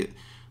like it.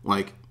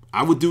 Like,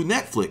 I would do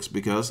Netflix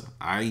because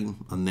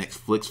I'm a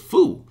Netflix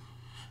fool.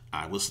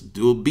 I would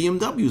do a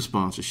BMW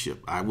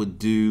sponsorship. I would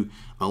do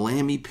a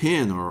Lamy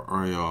pen or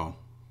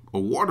a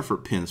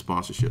Waterford pen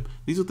sponsorship.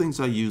 These are things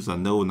I use, I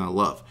know, and I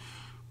love.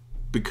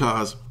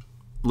 Because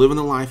living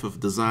a life of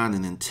design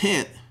and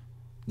intent,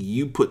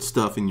 you put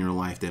stuff in your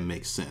life that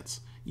makes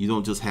sense. You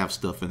don't just have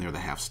stuff in there to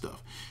have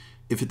stuff.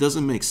 If it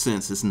doesn't make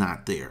sense, it's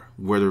not there,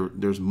 whether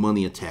there's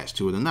money attached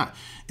to it or not.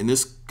 And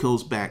this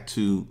goes back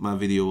to my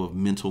video of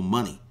mental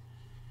money.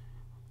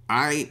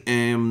 I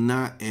am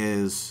not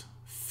as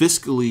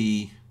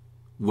fiscally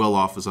well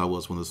off as I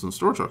was when I was in the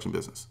store trucking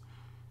business.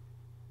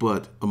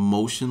 But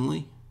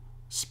emotionally,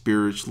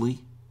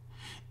 spiritually,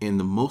 and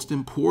the most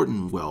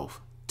important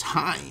wealth,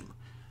 time,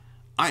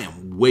 I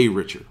am way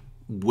richer,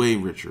 way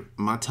richer.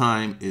 My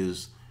time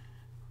is,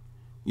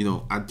 you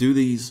know, I do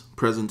these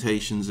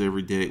presentations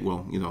every day.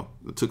 Well, you know,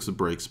 I took some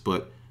breaks,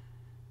 but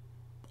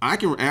I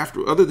can,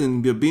 after, other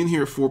than being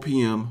here at 4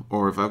 p.m.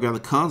 or if I've got a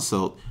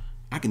consult,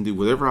 I can do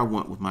whatever I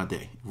want with my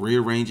day.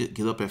 Rearrange it,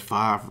 get up at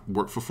 5,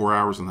 work for 4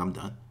 hours and I'm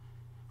done.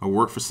 Or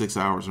work for 6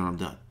 hours and I'm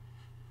done.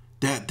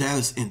 That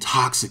is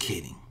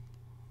intoxicating.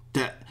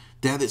 It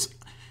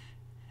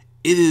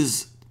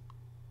is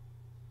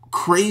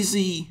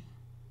crazy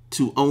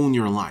to own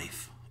your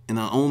life. And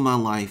I own my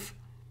life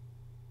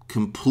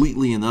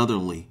completely and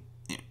utterly,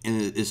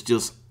 and it's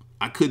just,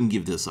 I couldn't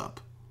give this up.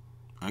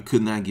 I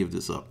could not give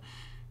this up.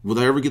 Would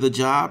I ever get a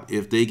job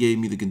if they gave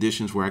me the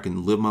conditions where I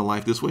can live my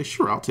life this way?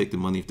 Sure, I'll take the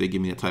money if they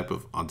give me that type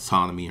of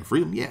autonomy and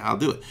freedom. Yeah, I'll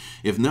do it.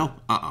 If no,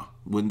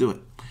 wouldn't do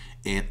it.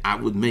 And I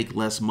would make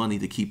less money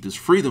to keep this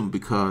freedom,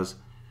 because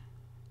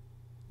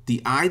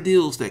the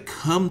ideals that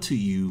come to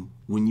you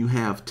when you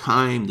have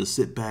time to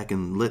sit back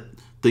and let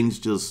things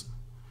just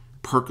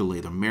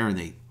percolate or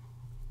marinate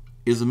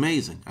is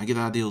amazing. I get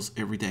ideals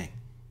every day.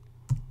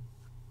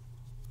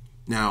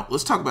 Now,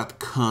 let's talk about the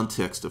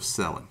context of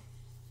selling.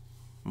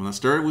 When I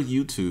started with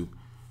YouTube,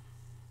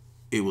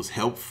 it was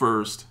help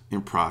first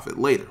and profit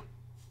later,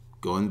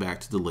 going back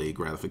to delayed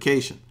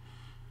gratification.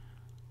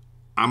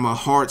 I'm a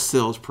hard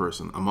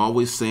salesperson. I'm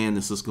always saying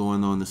this is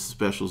going on, this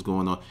special is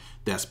going on.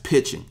 That's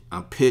pitching.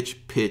 I'm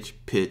pitch, pitch,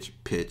 pitch,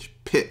 pitch,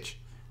 pitch.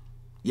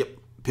 Yep,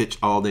 pitch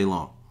all day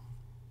long.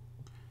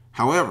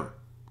 However,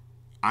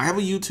 I have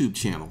a YouTube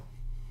channel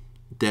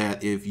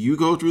that if you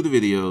go through the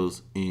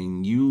videos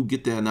and you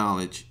get that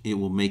knowledge, it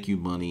will make you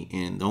money,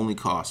 and the only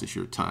cost is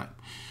your time.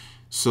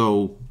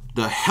 So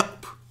the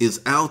help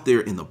is out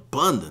there in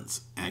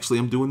abundance. Actually,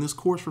 I'm doing this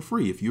course for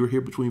free. If you're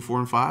here between 4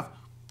 and 5,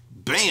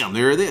 bam,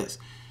 there it is.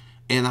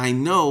 And I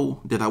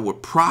know that I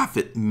would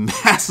profit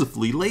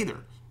massively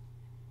later.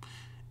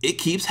 It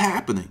keeps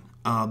happening.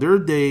 There are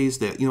days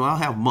that, you know, I'll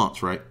have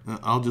months, right?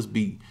 I'll just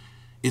be,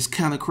 it's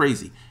kind of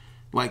crazy.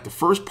 Like the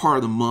first part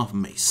of the month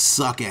may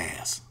suck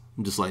ass.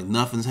 I'm just like,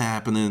 nothing's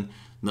happening,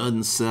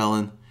 nothing's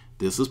selling.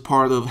 This is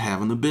part of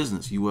having a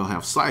business. You will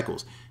have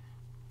cycles.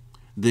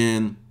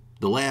 Then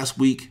the last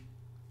week,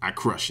 I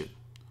crush it.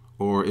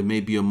 Or it may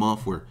be a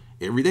month where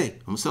every day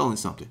I'm selling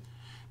something.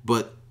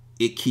 But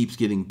it keeps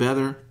getting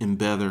better and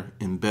better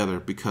and better,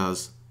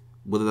 because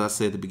what did I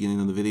say at the beginning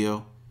of the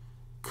video?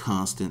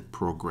 Constant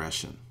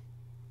progression.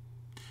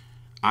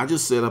 I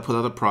just said I put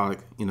out a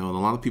product, you know, and a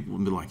lot of people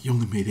would be like, you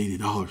only made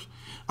 $80.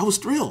 I was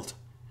thrilled,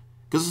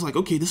 because it's like,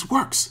 okay, this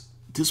works.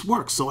 This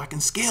works, so I can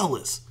scale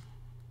this.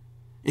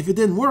 If it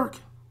didn't work,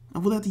 I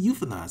would have to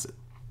euthanize it.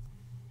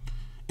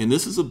 And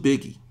this is a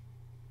biggie.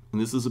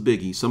 And this is a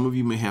biggie. Some of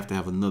you may have to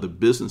have another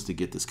business to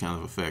get this kind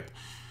of effect.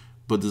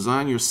 But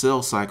design your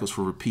sales cycles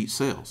for repeat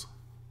sales.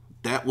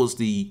 That was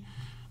the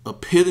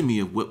epitome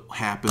of what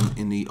happened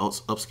in the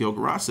upscale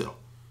garage sale.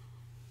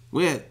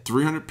 We had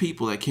 300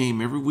 people that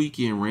came every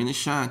weekend, rain and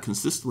shine,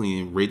 consistently,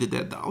 and rated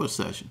that dollar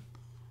session.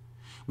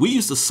 We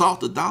used to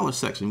salt the dollar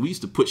section. We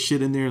used to put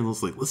shit in there and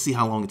was like, let's see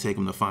how long it take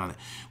them to find it.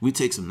 We'd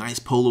take some nice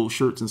polo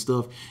shirts and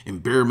stuff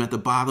and bury them at the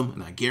bottom,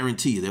 and I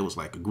guarantee you there was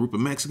like a group of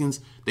Mexicans,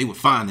 they would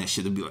find that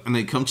shit and be like, and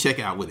they'd come check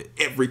out with it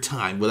every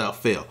time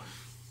without fail.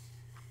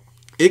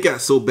 It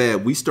got so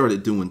bad, we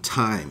started doing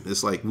time.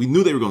 It's like, we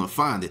knew they were going to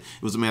find it.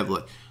 It was a matter of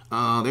like,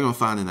 they're going to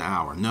find it in an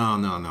hour.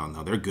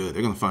 No, they're good.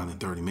 They're going to find it in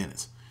 30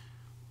 minutes.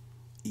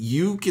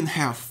 You can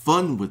have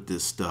fun with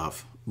this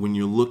stuff when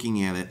you're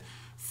looking at it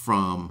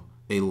from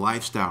a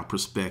lifestyle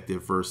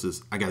perspective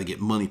versus I got to get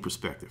money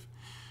perspective.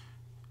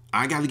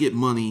 I got to get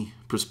money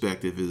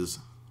perspective is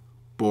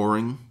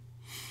boring,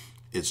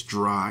 it's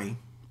dry,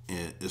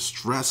 and it's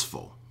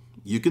stressful.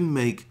 You can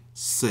make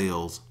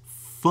sales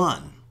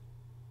fun,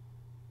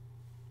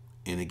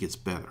 and it gets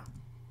better.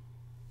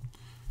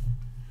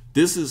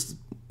 This is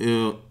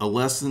a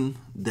lesson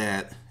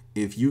that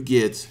if you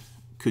get,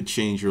 could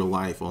change your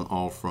life on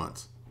all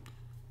fronts.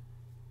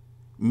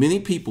 Many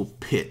people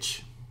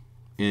pitch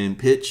and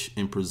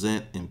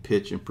present and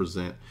pitch and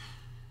present.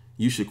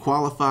 You should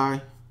qualify,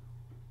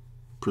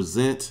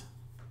 present,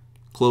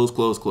 close,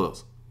 close,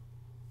 close.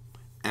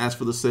 Ask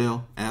for the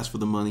sale, ask for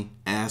the money,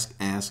 ask,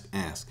 ask,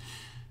 ask.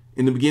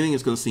 In the beginning,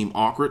 it's going to seem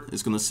awkward.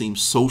 It's going to seem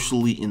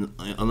socially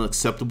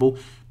unacceptable,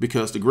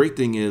 because the great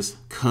thing is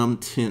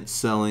content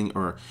selling,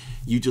 or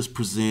you just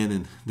present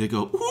and they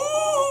go,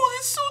 "Ooh,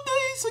 it's so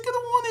nice. I gotta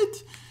want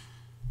it."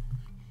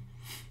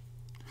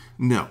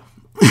 No.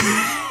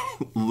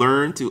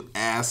 Learn to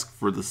ask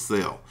for the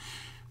sale,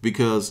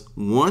 because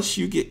once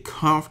you get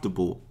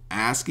comfortable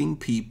asking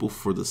people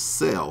for the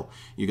sale,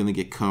 you're going to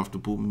get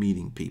comfortable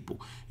meeting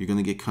people. You're going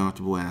to get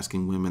comfortable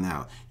asking women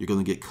out. You're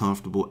going to get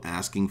comfortable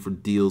asking for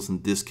deals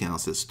and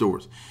discounts at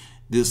stores.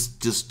 This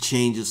just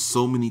changes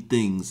so many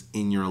things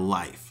in your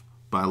life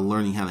by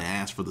learning how to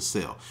ask for the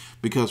sale,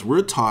 because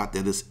we're taught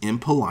that it's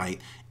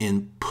impolite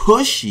and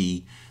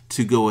pushy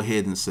to go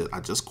ahead and say,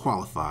 "I just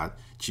qualified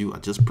you. I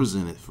just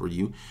presented for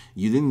you.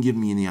 You didn't give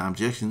me any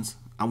objections.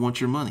 I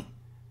want your money."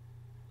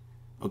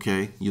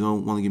 Okay, you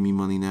don't want to give me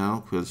money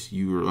now because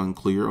you were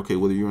unclear. Okay,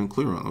 what are you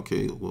unclear on?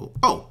 Okay, well,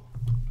 oh,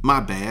 my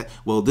bad.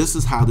 Well, this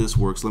is how this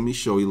works. Let me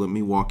show you. Let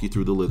me walk you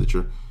through the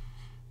literature.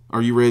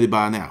 Are you ready to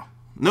buy now?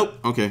 Nope.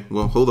 Okay,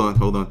 well, hold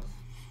on.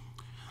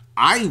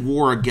 I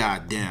wore a guy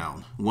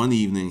down one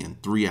evening in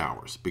 3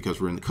 hours because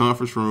we're in the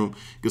conference room.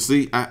 Because,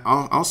 see, I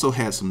also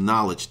had some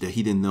knowledge that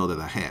he didn't know that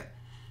I had.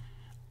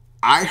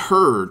 I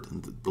heard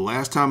the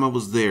last time I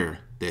was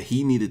there that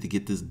he needed to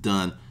get this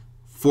done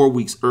 4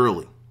 weeks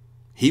early.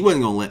 He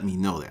wasn't going to let me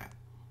know that.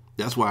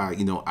 That's why,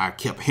 I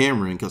kept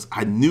hammering, because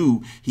I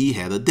knew he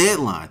had a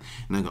deadline.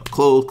 And I go,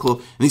 close.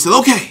 And he said,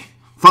 "Okay,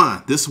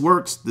 fine. This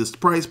works. This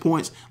price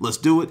points. Let's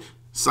do it."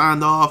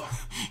 Signed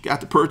off,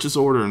 got the purchase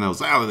order, and I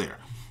was out of there.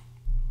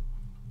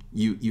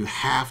 You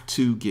have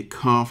to get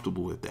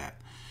comfortable with that.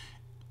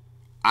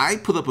 I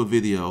put up a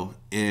video,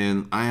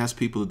 and I ask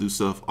people to do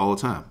stuff all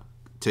the time.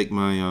 Take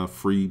my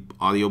free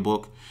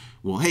audiobook.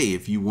 Well, hey,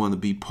 if you want to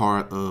be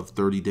part of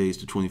 30 days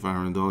to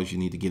 $2,500, you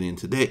need to get in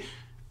today.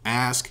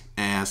 Ask.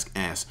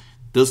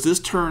 Does this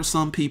turn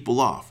some people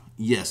off?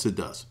 Yes, it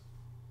does.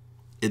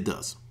 It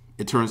does.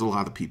 It turns a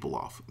lot of people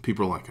off.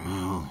 People are like,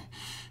 "Oh,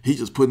 he's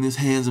just putting his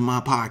hands in my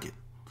pocket."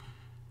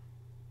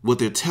 What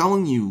they're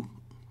telling you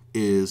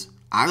is,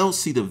 "I don't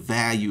see the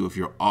value of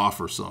your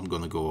offer, so I'm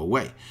going to go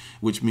away."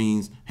 Which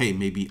means, hey,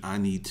 maybe I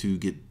need to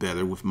get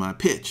better with my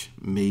pitch.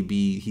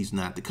 Maybe he's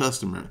not the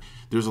customer.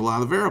 There's a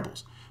lot of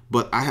variables.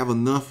 But I have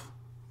enough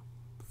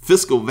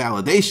fiscal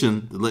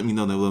validation to let me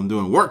know that what I'm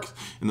doing works,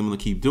 and I'm going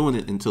to keep doing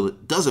it until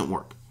it doesn't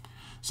work.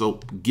 So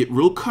get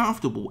real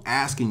comfortable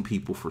asking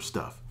people for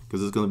stuff,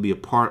 because it's going to be a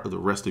part of the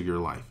rest of your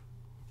life.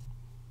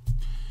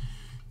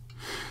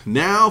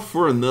 Now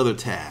for another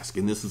task,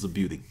 and this is a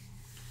beauty.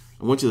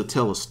 I want you to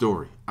tell a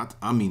story.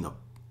 I mean,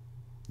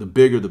 the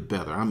bigger the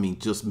better. I mean,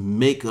 just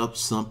make up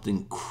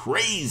something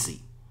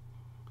crazy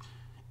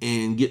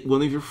and get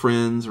one of your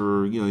friends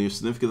or your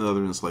significant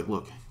other, and it's like,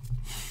 "Look,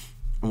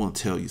 I want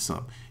to tell you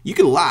something." You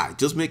can lie.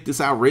 Just make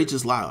this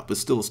outrageous lie up. It's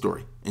still a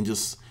story. And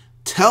just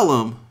tell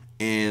them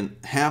and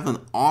have an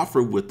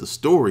offer with the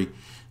story.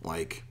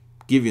 Like,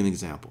 give you an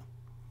example.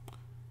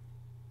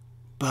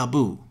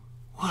 "Babu,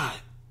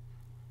 what?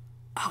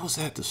 I was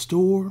at the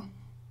store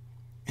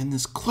and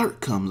this clerk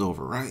comes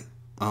over, right?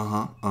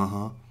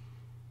 And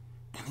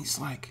he's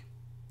like,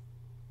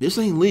 'This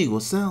ain't legal.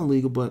 It sounds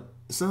legal, but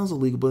it sounds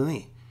illegal, but it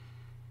ain't.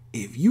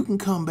 If you can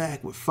come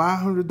back with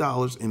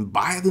 $500 and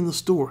buy it in the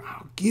store,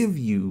 I'll give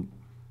you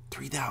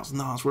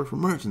 $3,000 worth of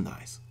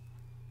merchandise.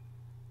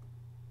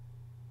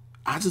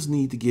 I just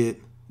need to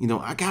get,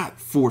 I got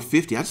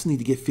 $450. I just need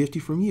to get $50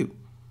 from you.'"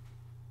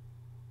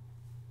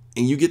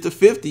 And you get to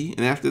 $50,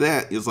 and after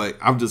that, it's like,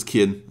 "I'm just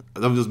kidding.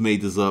 I've just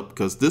made this up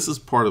because this is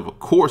part of a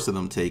course that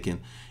I'm taking,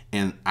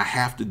 and I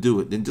have to do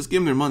it." Then just give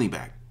them their money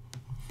back.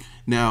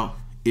 Now,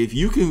 if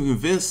you can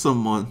convince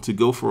someone to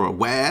go for a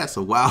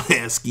wild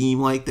ass scheme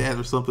like that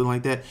or something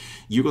like that,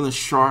 you're going to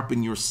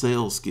sharpen your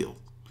sales skill.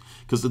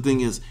 Because the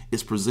thing is,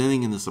 it's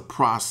presenting and it's a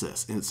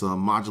process. It's a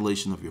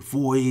modulation of your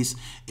voice.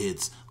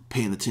 It's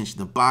paying attention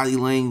to body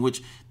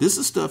language. This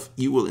is stuff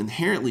you will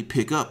inherently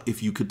pick up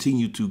if you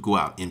continue to go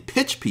out and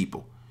pitch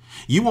people.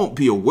 You won't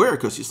be aware,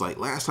 because it's like,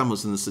 last time I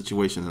was in this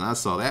situation and I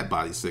saw that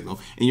body signal,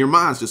 and your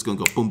mind's just going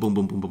to go boom, boom,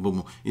 boom, boom, boom,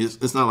 boom.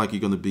 It's not like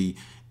you're going to be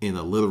in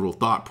a literal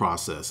thought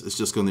process. It's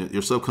just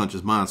your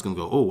subconscious mind's going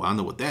to go, "Oh, I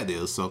know what that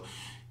is." So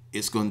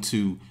it's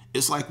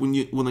like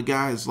when a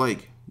guy is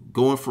like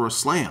going for a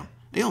slam,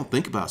 they don't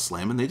think about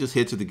slamming. They just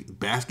head to the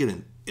basket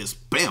and it's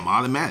bam,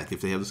 automatic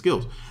if they have the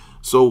skills.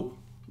 So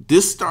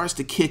this starts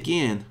to kick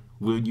in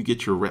when you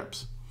get your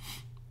reps.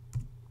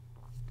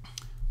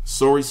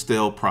 Sorry,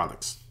 stale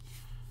products.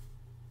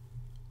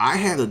 I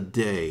had a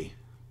day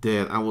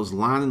that I was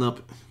lining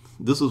up.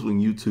 This was when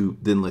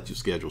YouTube didn't let you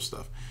schedule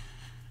stuff.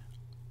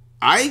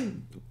 I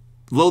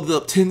loaded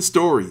up 10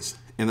 stories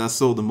and I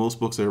sold the most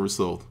books I ever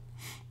sold.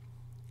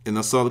 And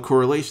I saw the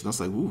correlation. I was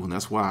like, "Ooh," and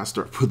that's why I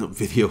started putting up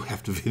video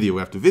after video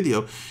after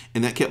video.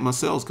 And that kept my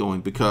sales going,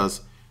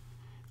 because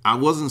I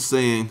wasn't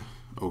saying,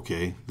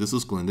 "Okay, this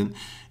is Glendon,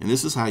 and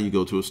this is how you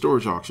go to a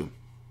storage auction.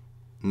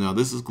 Now,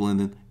 this is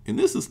Glendon, and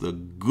this is the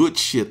good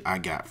shit I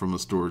got from a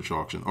storage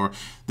auction." Or,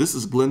 "This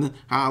is Glendon,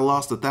 how I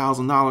lost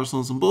 $1,000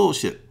 on some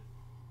bullshit."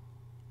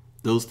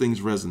 Those things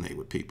resonate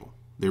with people.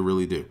 They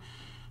really do.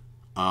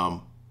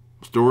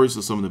 Stories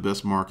are some of the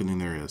best marketing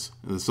there is.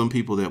 And there's some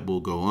people that will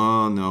go,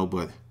 oh, no,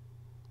 but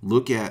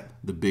look at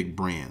the big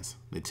brands.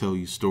 They tell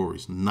you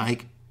stories.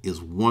 Nike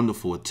is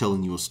wonderful at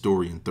telling you a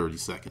story in 30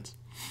 seconds.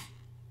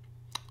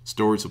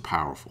 Stories are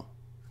powerful.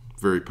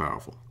 Very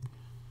powerful.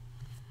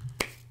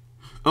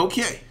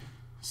 Okay.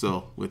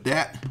 So with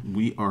that,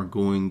 we are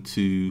going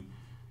to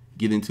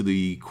get into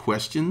the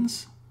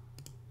questions.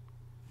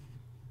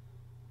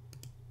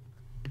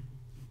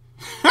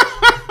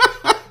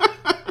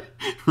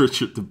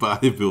 Richard the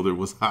bodybuilder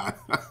was hot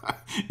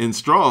and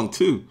strong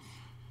too.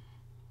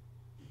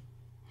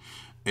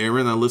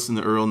 Aaron, I listened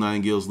to Earl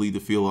Nightingale's Lead the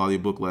Field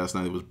audiobook last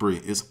night. It was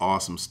brilliant. It's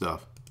awesome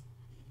stuff.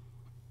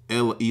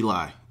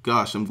 Eli,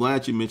 gosh, I'm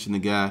glad you mentioned the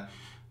guy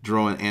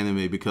drawing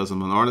anime because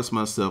I'm an artist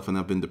myself and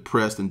I've been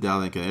depressed and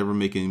doubting I can ever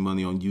make any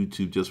money on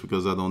YouTube just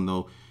because I don't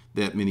know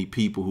that many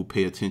people who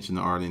pay attention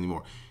to art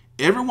anymore.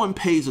 Everyone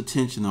pays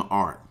attention to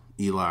art,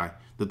 Eli.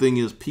 The thing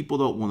is, people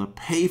don't want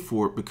to pay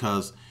for it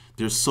because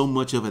there's so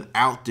much of it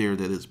out there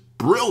that is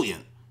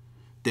brilliant,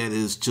 that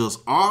is just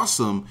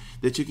awesome,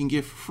 that you can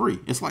get for free.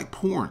 It's like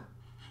porn.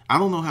 I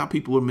don't know how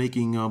people are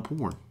making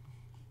porn.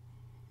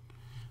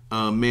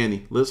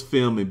 Manny, let's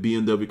film a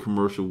BMW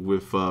commercial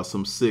with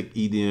some sick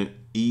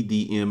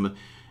EDM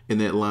in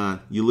that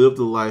line. You live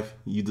the life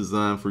you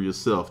design for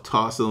yourself.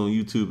 Toss it on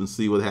YouTube and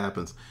see what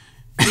happens.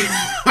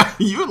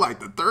 You're like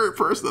the third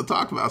person to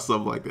talk about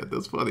something like that.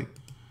 That's funny.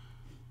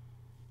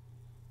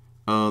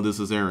 This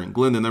is Aaron.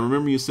 Glendon, I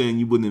remember you saying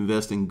you wouldn't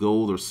invest in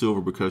gold or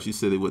silver because you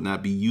said it would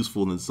not be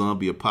useful in a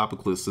zombie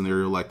apocalypse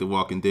scenario like The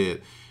Walking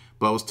Dead.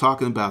 But I was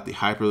talking about the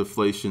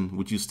hyperinflation.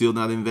 Would you still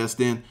not invest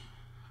in?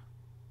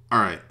 All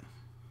right.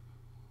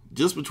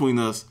 Just between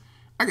us,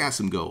 I got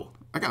some gold.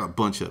 I got a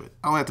bunch of it.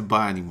 I don't have to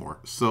buy anymore.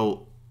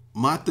 So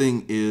my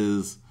thing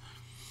is,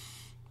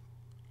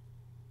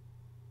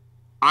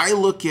 I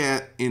look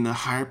at in a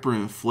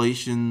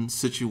hyperinflation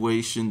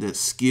situation that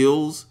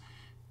skills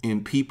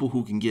and people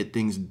who can get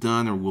things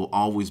done or will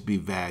always be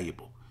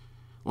valuable.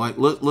 Like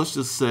let's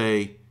just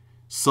say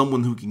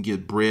someone who can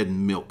get bread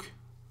and milk.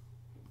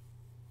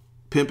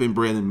 Pimping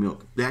bread and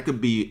milk. That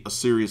could be a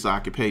serious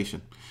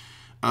occupation.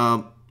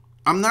 I'm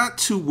not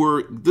too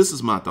worried. This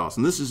is my thoughts,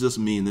 and this is just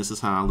me, and this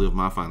is how I live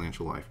my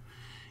financial life.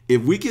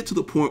 If we get to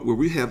the point where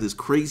we have this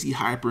crazy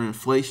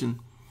hyperinflation,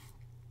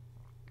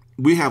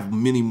 we have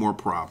many more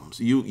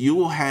problems. You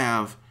will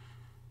have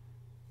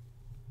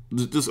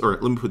all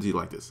right, let me put it to you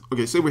like this.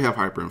 Okay, say we have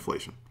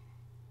hyperinflation.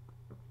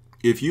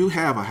 If you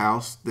have a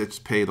house that's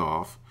paid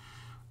off,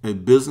 a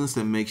business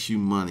that makes you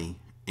money,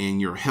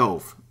 and your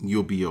health,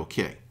 you'll be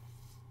okay.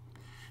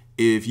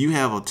 If you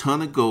have a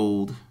ton of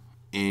gold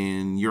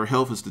and your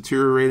health is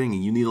deteriorating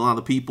and you need a lot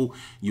of people,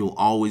 you'll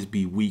always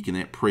be weak and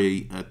at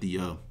prey at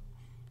the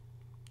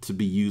to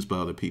be used by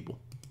other people.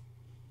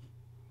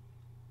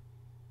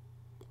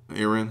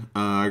 Aaron,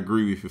 I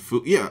agree with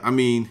you. Yeah, I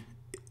mean,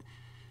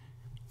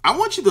 I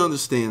want you to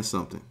understand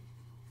something.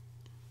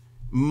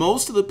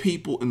 Most of the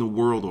people in the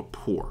world are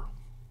poor.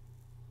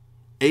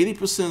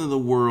 80% of the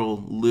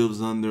world lives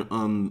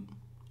on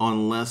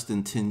less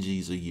than 10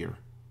 G's a year.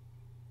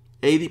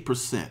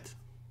 80%.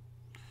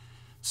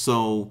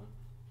 So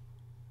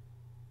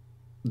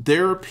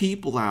there are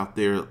people out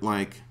there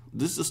like,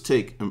 let's just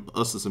take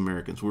us as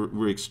Americans.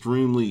 We're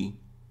extremely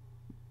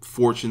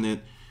fortunate,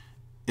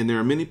 and there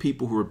are many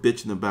people who are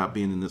bitching about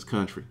being in this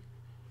country.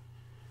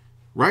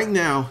 Right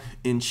now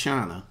in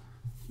China,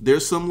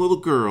 there's some little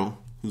girl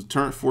who's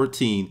turned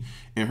 14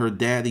 and her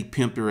daddy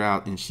pimped her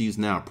out and she's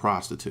now a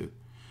prostitute.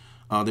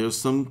 There's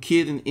some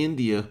kid in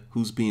India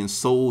who's being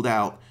sold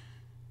out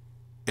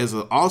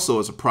also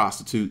as a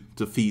prostitute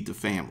to feed the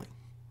family.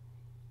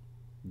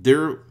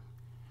 The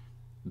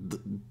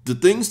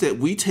things that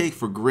we take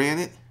for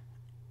granted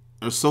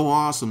are so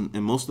awesome,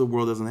 and most of the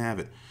world doesn't have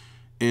it.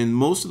 And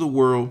most of the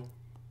world,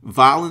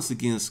 violence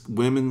against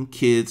women,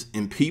 kids,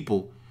 and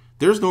people,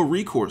 there's no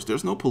recourse.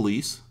 There's no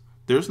police.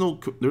 There's no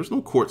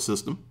court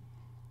system.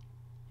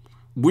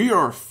 We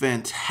are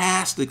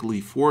fantastically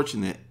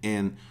fortunate.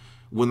 And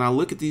when I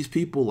look at these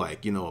people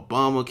like,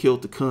 Obama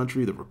killed the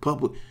country, the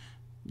Republic,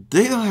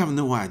 they don't have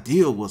no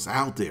idea what's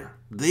out there.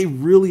 They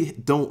really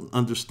don't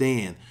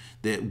understand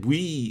that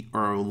we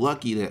are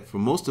lucky that for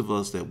most of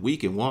us that we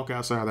can walk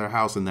outside our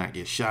house and not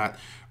get shot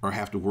or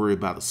have to worry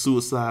about a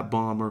suicide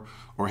bomber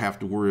or have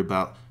to worry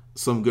about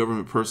some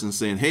government person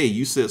saying, hey,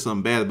 you said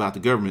something bad about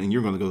the government and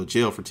you're going to go to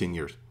jail for 10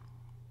 years.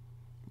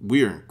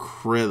 We are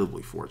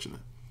incredibly fortunate.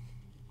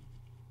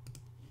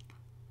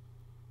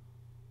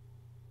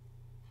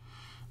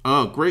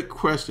 Great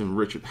question,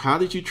 Richard. How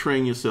did you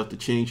train yourself to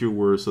change your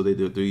words so they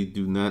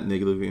do not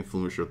negatively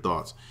influence your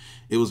thoughts?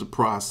 It was a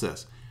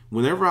process.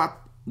 Whenever I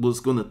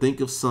was going to think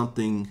of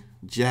something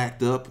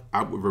jacked up,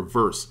 I would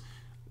reverse.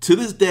 To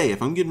this day,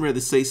 if I'm getting ready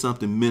to say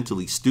something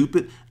mentally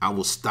stupid, I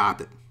will stop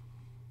it.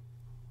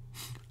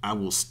 I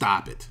will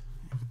stop it.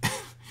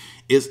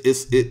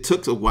 It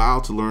took a while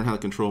to learn how to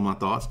control my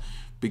thoughts,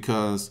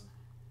 because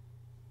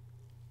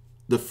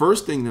the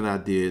first thing that I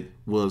did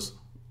was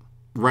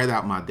write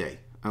out my day.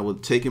 I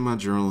would take in my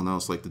journal and I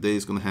was like, the day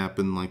is going to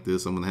happen like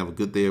this. I'm going to have a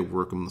good day at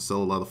work. I'm going to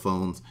sell a lot of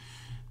phones.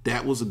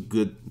 That was a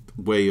good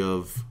way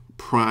of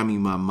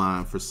priming my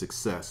mind for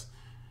success.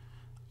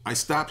 I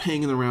stopped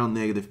hanging around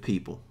negative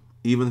people,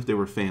 even if they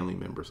were family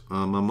members.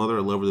 My mother,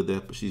 I love her to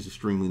death, but she's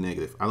extremely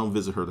negative. I don't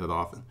visit her that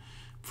often.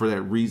 For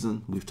that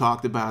reason, we've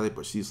talked about it,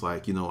 but she's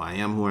like, you know, I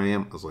am who I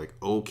am. I was like,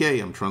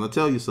 okay, I'm trying to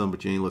tell you something,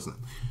 but you ain't listening.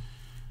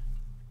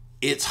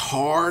 It's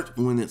hard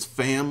when it's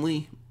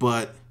family,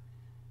 but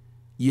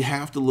you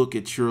have to look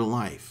at your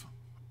life.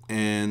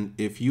 And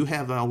if you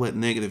have all that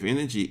negative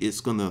energy,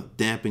 it's going to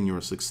dampen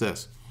your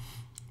success.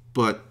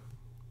 But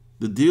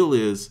the deal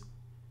is,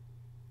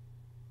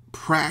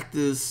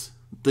 practice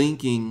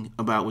thinking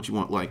about what you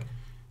want. Like,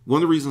 one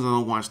of the reasons I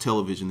don't watch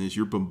television is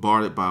you're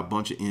bombarded by a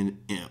bunch of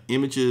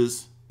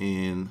images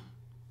and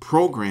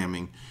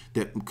programming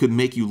that could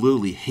make you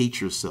literally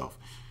hate yourself.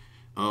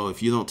 Oh,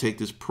 if you don't take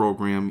this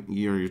program,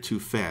 you're too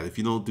fat. If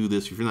you don't do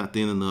this, if you're not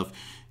thin enough,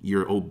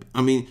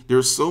 I mean,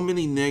 there's so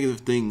many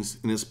negative things,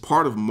 and it's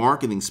part of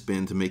marketing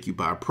spin to make you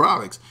buy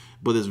products,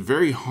 but it's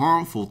very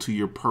harmful to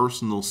your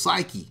personal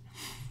psyche.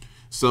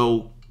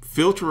 So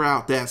filter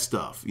out that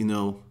stuff. You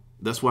know,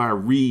 that's why I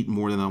read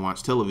more than I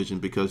watch television,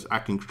 because I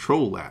can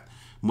control that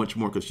much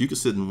more, because you can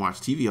sit and watch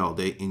TV all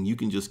day and you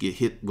can just get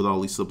hit with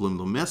all these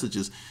subliminal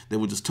messages that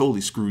will just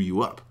totally screw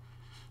you up.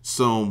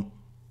 So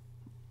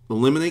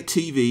eliminate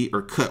TV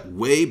or cut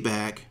way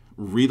back,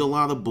 read a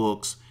lot of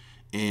books,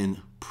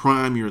 and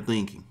prime your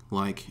thinking.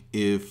 Like,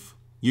 if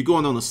you're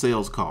going on a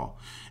sales call,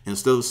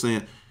 instead of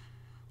saying,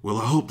 well,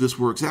 I hope this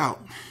works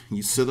out,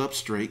 you sit up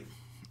straight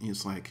and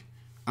it's like,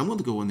 I'm going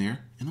to go in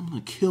there and I'm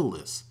going to kill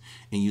this.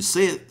 And you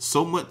say it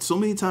so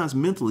many times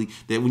mentally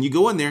that when you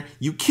go in there,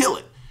 you kill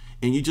it.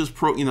 And you just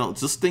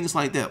just things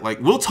like that.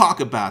 Like, we'll talk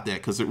about that,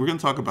 because we're going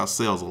to talk about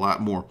sales a lot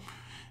more.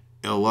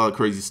 A lot of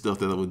crazy stuff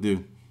that I would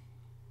do.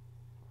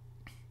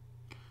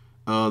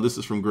 This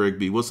is from Greg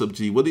B. What's up,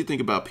 G? What do you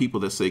think about people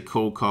that say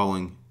cold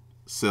calling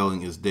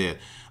selling is dead?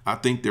 I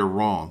think they're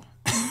wrong.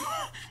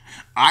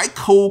 I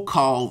cold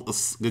called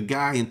a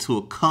guy into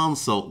a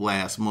consult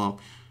last month.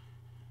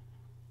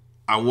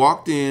 I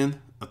walked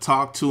in, I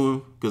talked to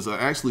him because I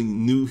actually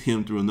knew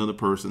him through another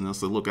person. I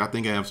said, look, I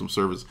think I have some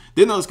service.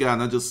 Didn't know this guy,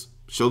 and I just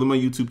showed him my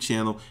YouTube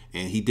channel,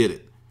 and he did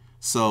it.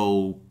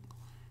 So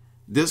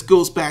this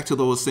goes back to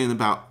what I was saying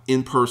about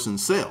in-person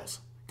sales,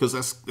 because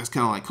that's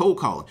kind of like cold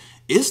calling.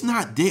 It's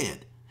not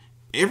dead.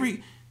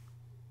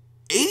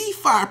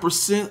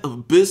 85%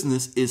 of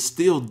business is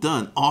still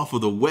done off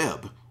of the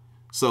web.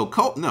 So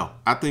no,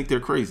 I think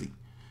they're crazy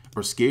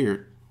or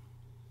scared.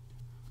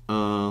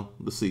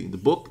 Let's see. The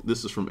book,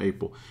 this is from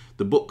April.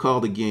 The book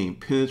called The Game,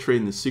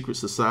 Penetrating the Secret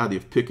Society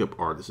of Pickup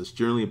Artists. It's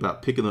generally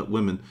about picking up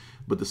women,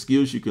 but the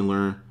skills you can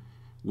learn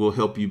will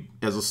help you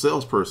as a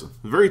salesperson.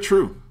 Very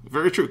true.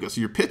 Very true, because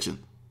you're pitching.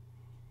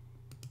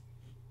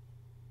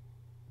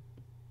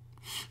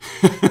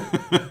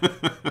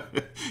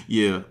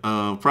 Yeah,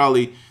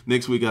 probably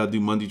next week I'll do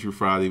Monday through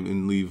Friday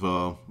and leave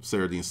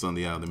Saturday and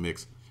Sunday out of the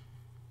mix.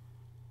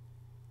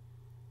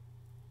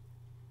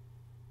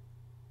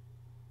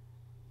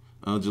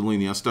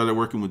 Jelini, I started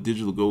working with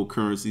digital gold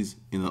currencies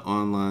in an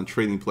online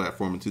trading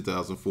platform in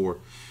 2004.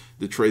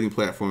 The trading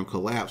platform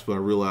collapsed, but I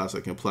realized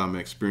I can apply my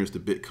experience to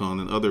Bitcoin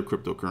and other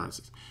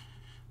cryptocurrencies.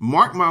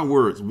 Mark my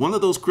words, one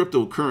of those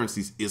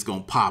cryptocurrencies is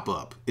going to pop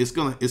up. It's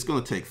going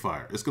to take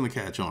fire. It's going to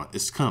catch on.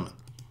 It's coming.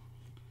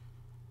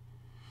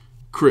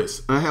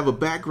 Chris, I have a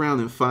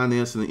background in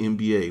finance and an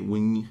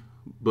MBA.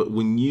 But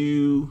when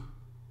you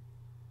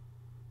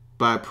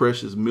buy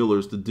precious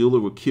millers, the dealer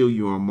will kill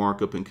you on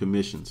markup and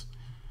commissions.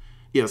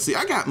 Yeah, see,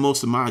 I got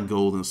most of my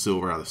gold and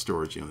silver out of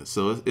storage units,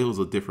 so it was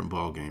a different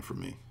ball game for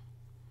me.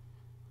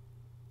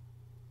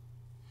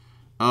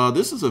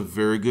 This is a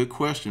very good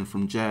question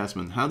from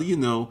Jasmine. How do you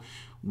know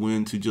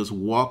when to just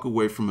walk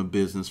away from a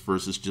business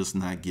versus just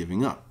not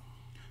giving up?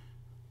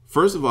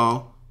 First of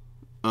all,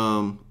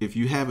 if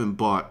you haven't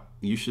bought,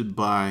 you should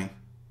join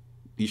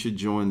the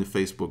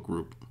Facebook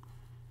group.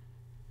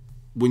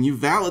 When you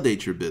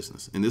validate your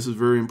business, and this is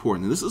very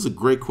important, and this is a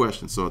great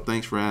question, so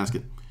thanks for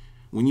asking.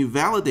 When you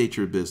validate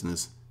your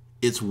business,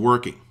 it's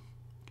working.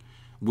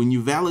 When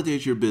you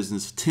validate your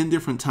business 10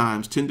 different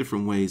times, 10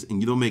 different ways, and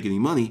you don't make any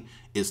money,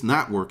 it's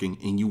not working,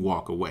 and you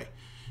walk away.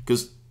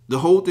 Because the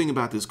whole thing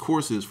about this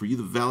course is for you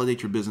to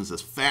validate your business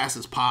as fast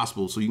as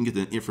possible so you can get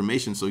the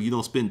information so you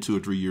don't spend 2 or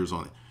 3 years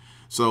on it.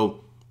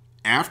 So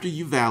after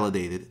you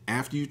validate it,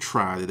 after you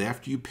tried it,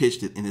 after you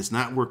pitched it, and it's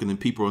not working and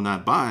people are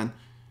not buying,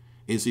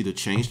 it's either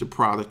change the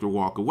product or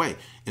walk away.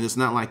 And it's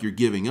not like you're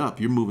giving up.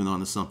 You're moving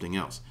on to something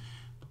else.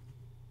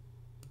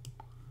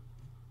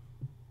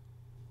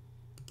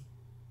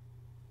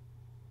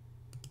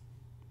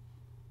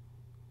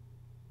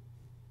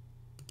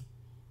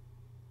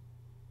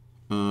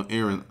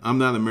 Aaron, I'm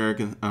not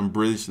American. I'm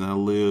British, and I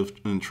lived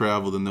and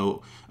traveled to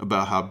know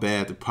about how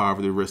bad the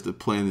poverty the rest of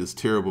the planet is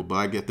terrible. But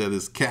I get that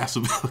as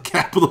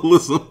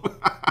capitalism.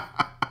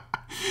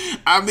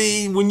 I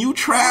mean, when you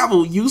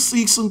travel, you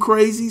see some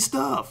crazy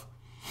stuff.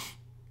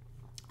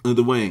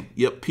 Dwayne,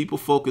 yep, people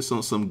focus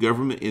on some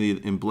government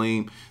idiot and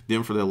blame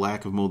them for their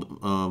lack of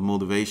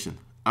motivation.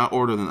 I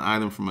ordered an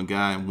item from a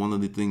guy, and one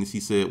of the things he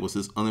said was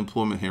his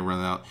unemployment had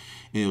run out,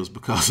 and it was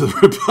because of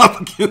the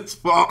Republicans'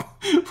 fault.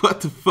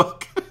 What the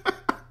fuck?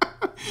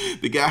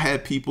 The guy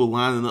had people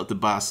lining up to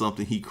buy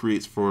something he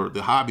creates for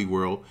the hobby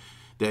world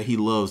that he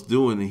loves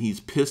doing, and he's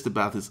pissed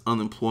about his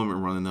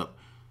unemployment running up,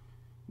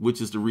 which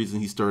is the reason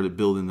he started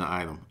building the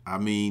item. I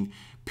mean,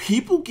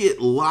 people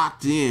get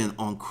locked in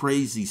on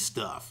crazy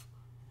stuff.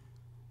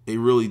 They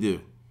really do.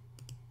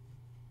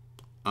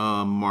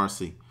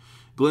 Marcy.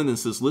 Glendon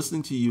says,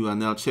 listening to you, I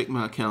now check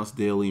my accounts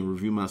daily and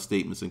review my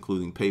statements,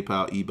 including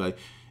PayPal, eBay.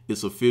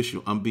 It's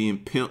official. I'm being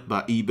pimped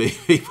by eBay,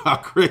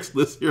 PayPal,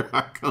 Craigslist. Here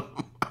I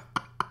come.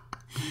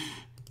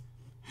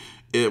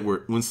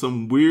 Edward, when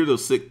some weird or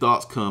sick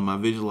thoughts come, I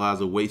visualize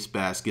a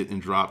wastebasket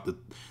and drop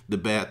the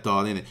bad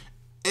thought in it.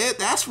 Ed,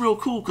 that's real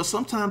cool, because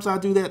sometimes I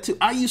do that too.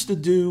 I used to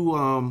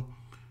do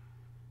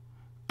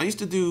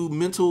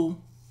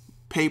mental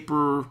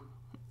paper.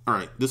 All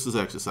right, this is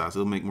exercise.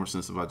 It'll make more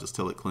sense if I just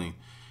tell it clean.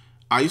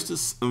 I used to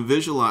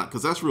visualize,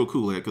 because that's real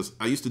cool, because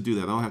I used to do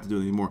that. I don't have to do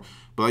it anymore.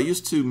 But I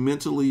used to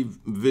mentally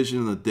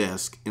vision a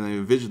desk, and I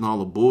envisioned all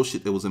the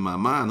bullshit that was in my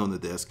mind on the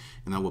desk,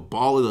 and I would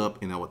ball it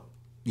up, and I would,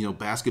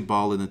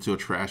 basketball it into a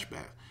trash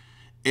bag.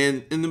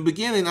 And in the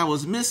beginning, I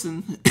was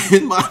missing,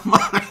 in my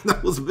mind, I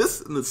was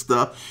missing the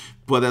stuff.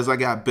 But as I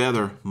got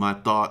better, my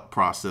thought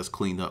process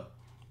cleaned up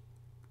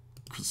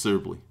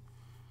considerably.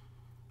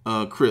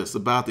 Chris,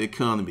 about the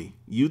economy.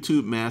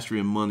 YouTube Mastery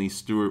and Money,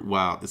 Stuart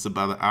Wilde. It's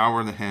about an hour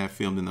and a half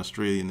filmed in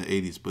Australia in the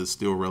 80s, but it's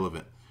still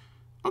relevant.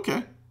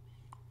 Okay.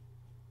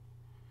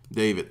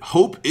 David,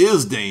 hope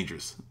is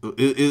dangerous.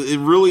 It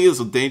really is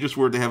a dangerous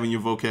word to have in your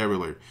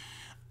vocabulary.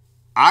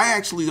 I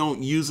actually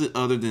don't use it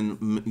other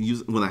than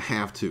use it when I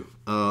have to.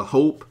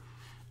 Hope,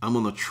 I'm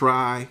going to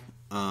try.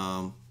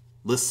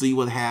 Let's see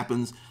what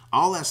happens.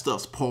 All that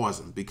stuff's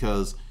pausing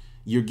because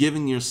you're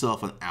giving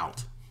yourself an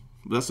out.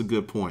 That's a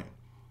good point.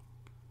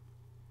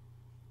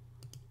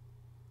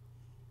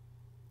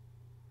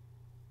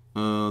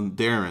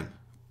 Darren,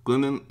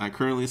 Glendon, I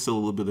currently sell a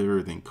little bit of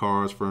everything.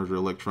 Cars, furniture,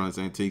 electronics,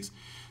 antiques.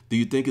 Do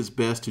you think it's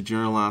best to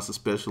generalize or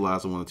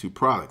specialize in one or two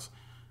products?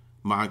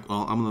 I'm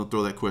going to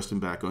throw that question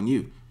back on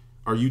you.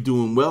 Are you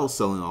doing well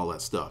selling all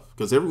that stuff?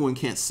 Because everyone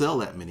can't sell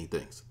that many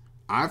things.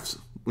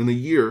 In a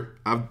year,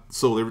 I've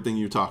sold everything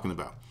you're talking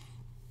about.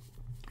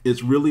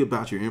 It's really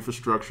about your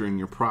infrastructure and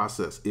your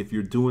process. If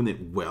you're doing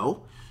it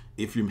well,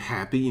 if you're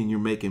happy and you're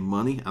making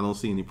money, I don't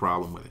see any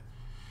problem with it.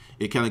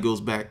 It kind of goes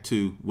back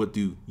to, what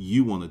do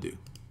you want to do?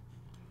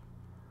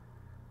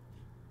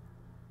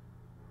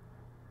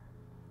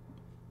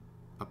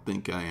 I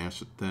think I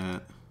answered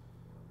that.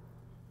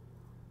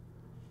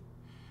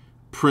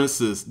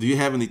 Princess, do you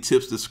have any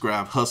tips to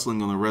describe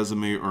hustling on a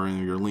resume or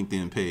in your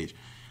LinkedIn page?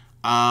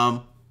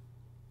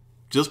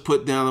 Just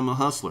put down I'm a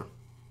hustler.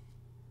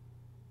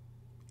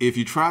 If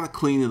you try to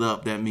clean it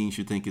up, that means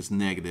you think it's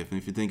negative. And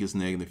if you think it's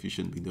negative, you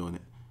shouldn't be doing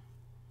it.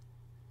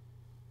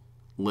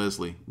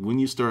 Leslie, when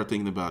you start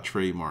thinking about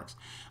trademarks,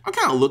 I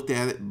kind of looked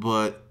at it,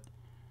 but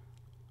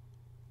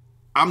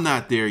I'm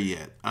not there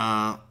yet.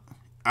 I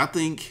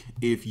think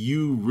if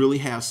you really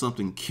have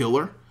something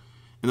killer,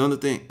 and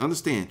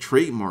understand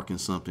trademarking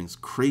something's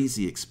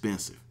crazy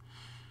expensive.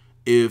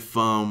 If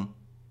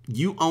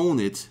you own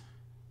it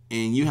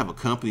and you have a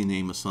company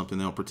name or something,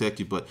 they'll protect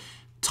you. But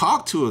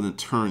talk to an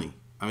attorney.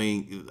 I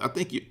mean, I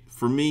think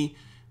for me,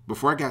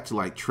 before I got to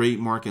like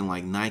trademarking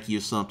like Nike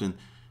or something,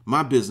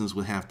 my business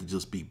would have to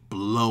just be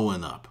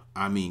blowing up.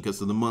 I mean,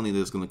 because of the money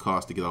that it's going to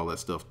cost to get all that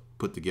stuff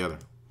put together.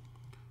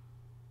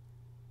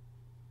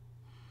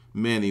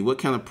 Manny, what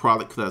kind of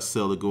product could I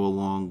sell to go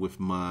along with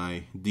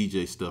my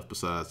DJ stuff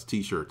besides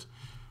t-shirts?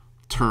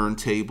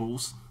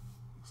 Turntables,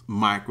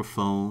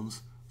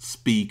 microphones,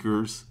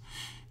 speakers.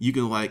 You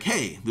can like,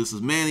 hey, this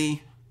is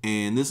Manny,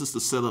 and this is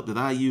the setup that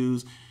I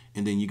use.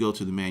 And then you go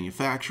to the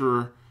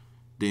manufacturer.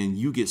 Then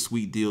you get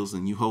sweet deals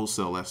and you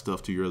wholesale that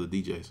stuff to your other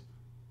DJs.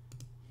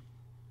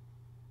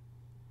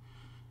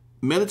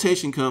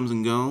 Meditation comes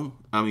and goes.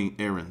 I mean,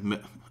 Aaron,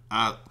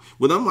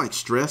 when I'm like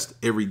stressed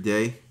every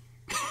day,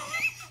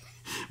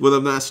 when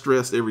I'm not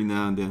stressed every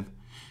now and then,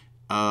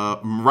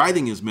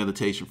 writing is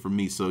meditation for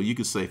me. So you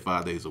could say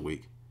 5 days a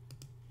week.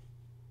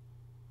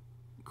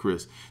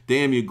 Chris,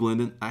 damn you,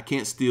 Glendon. I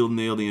can't still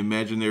nail the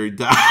imaginary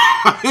die.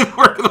 I've been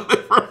working on it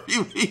for a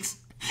few weeks.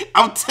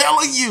 I'm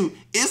telling you,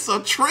 it's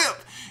a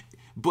trip.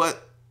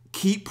 But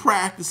keep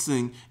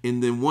practicing,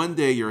 and then one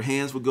day your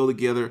hands would go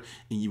together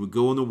and you would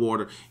go in the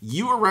water.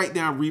 You are right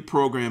now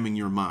reprogramming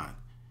your mind.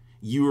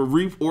 You are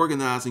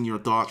reorganizing your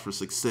thoughts for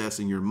success,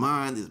 and your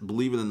mind is,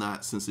 believe it or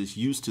not, since it's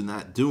used to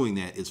not doing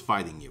that, is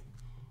fighting you.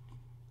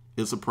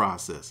 It's a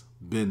process.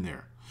 Been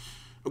there.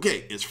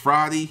 Okay, it's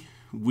Friday.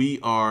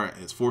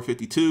 It's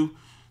 4:52,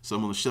 so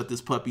I'm going to shut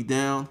this puppy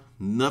down.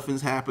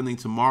 Nothing's happening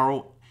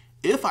tomorrow.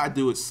 If I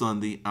do it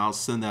Sunday, I'll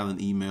send out an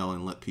email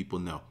and let people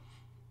know.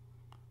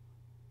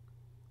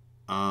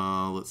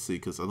 Let's see,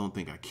 because I don't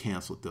think I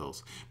canceled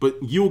those. But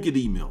you'll get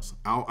emails.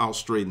 I'll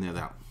straighten that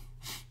out.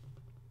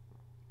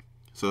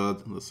 So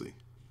let's see.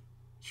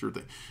 Sure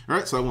thing. All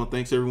right. So I want to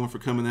thanks everyone for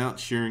coming out,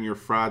 sharing your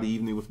Friday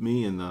evening with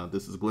me. And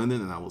this is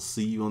Glendon, and I will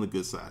see you on the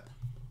good side.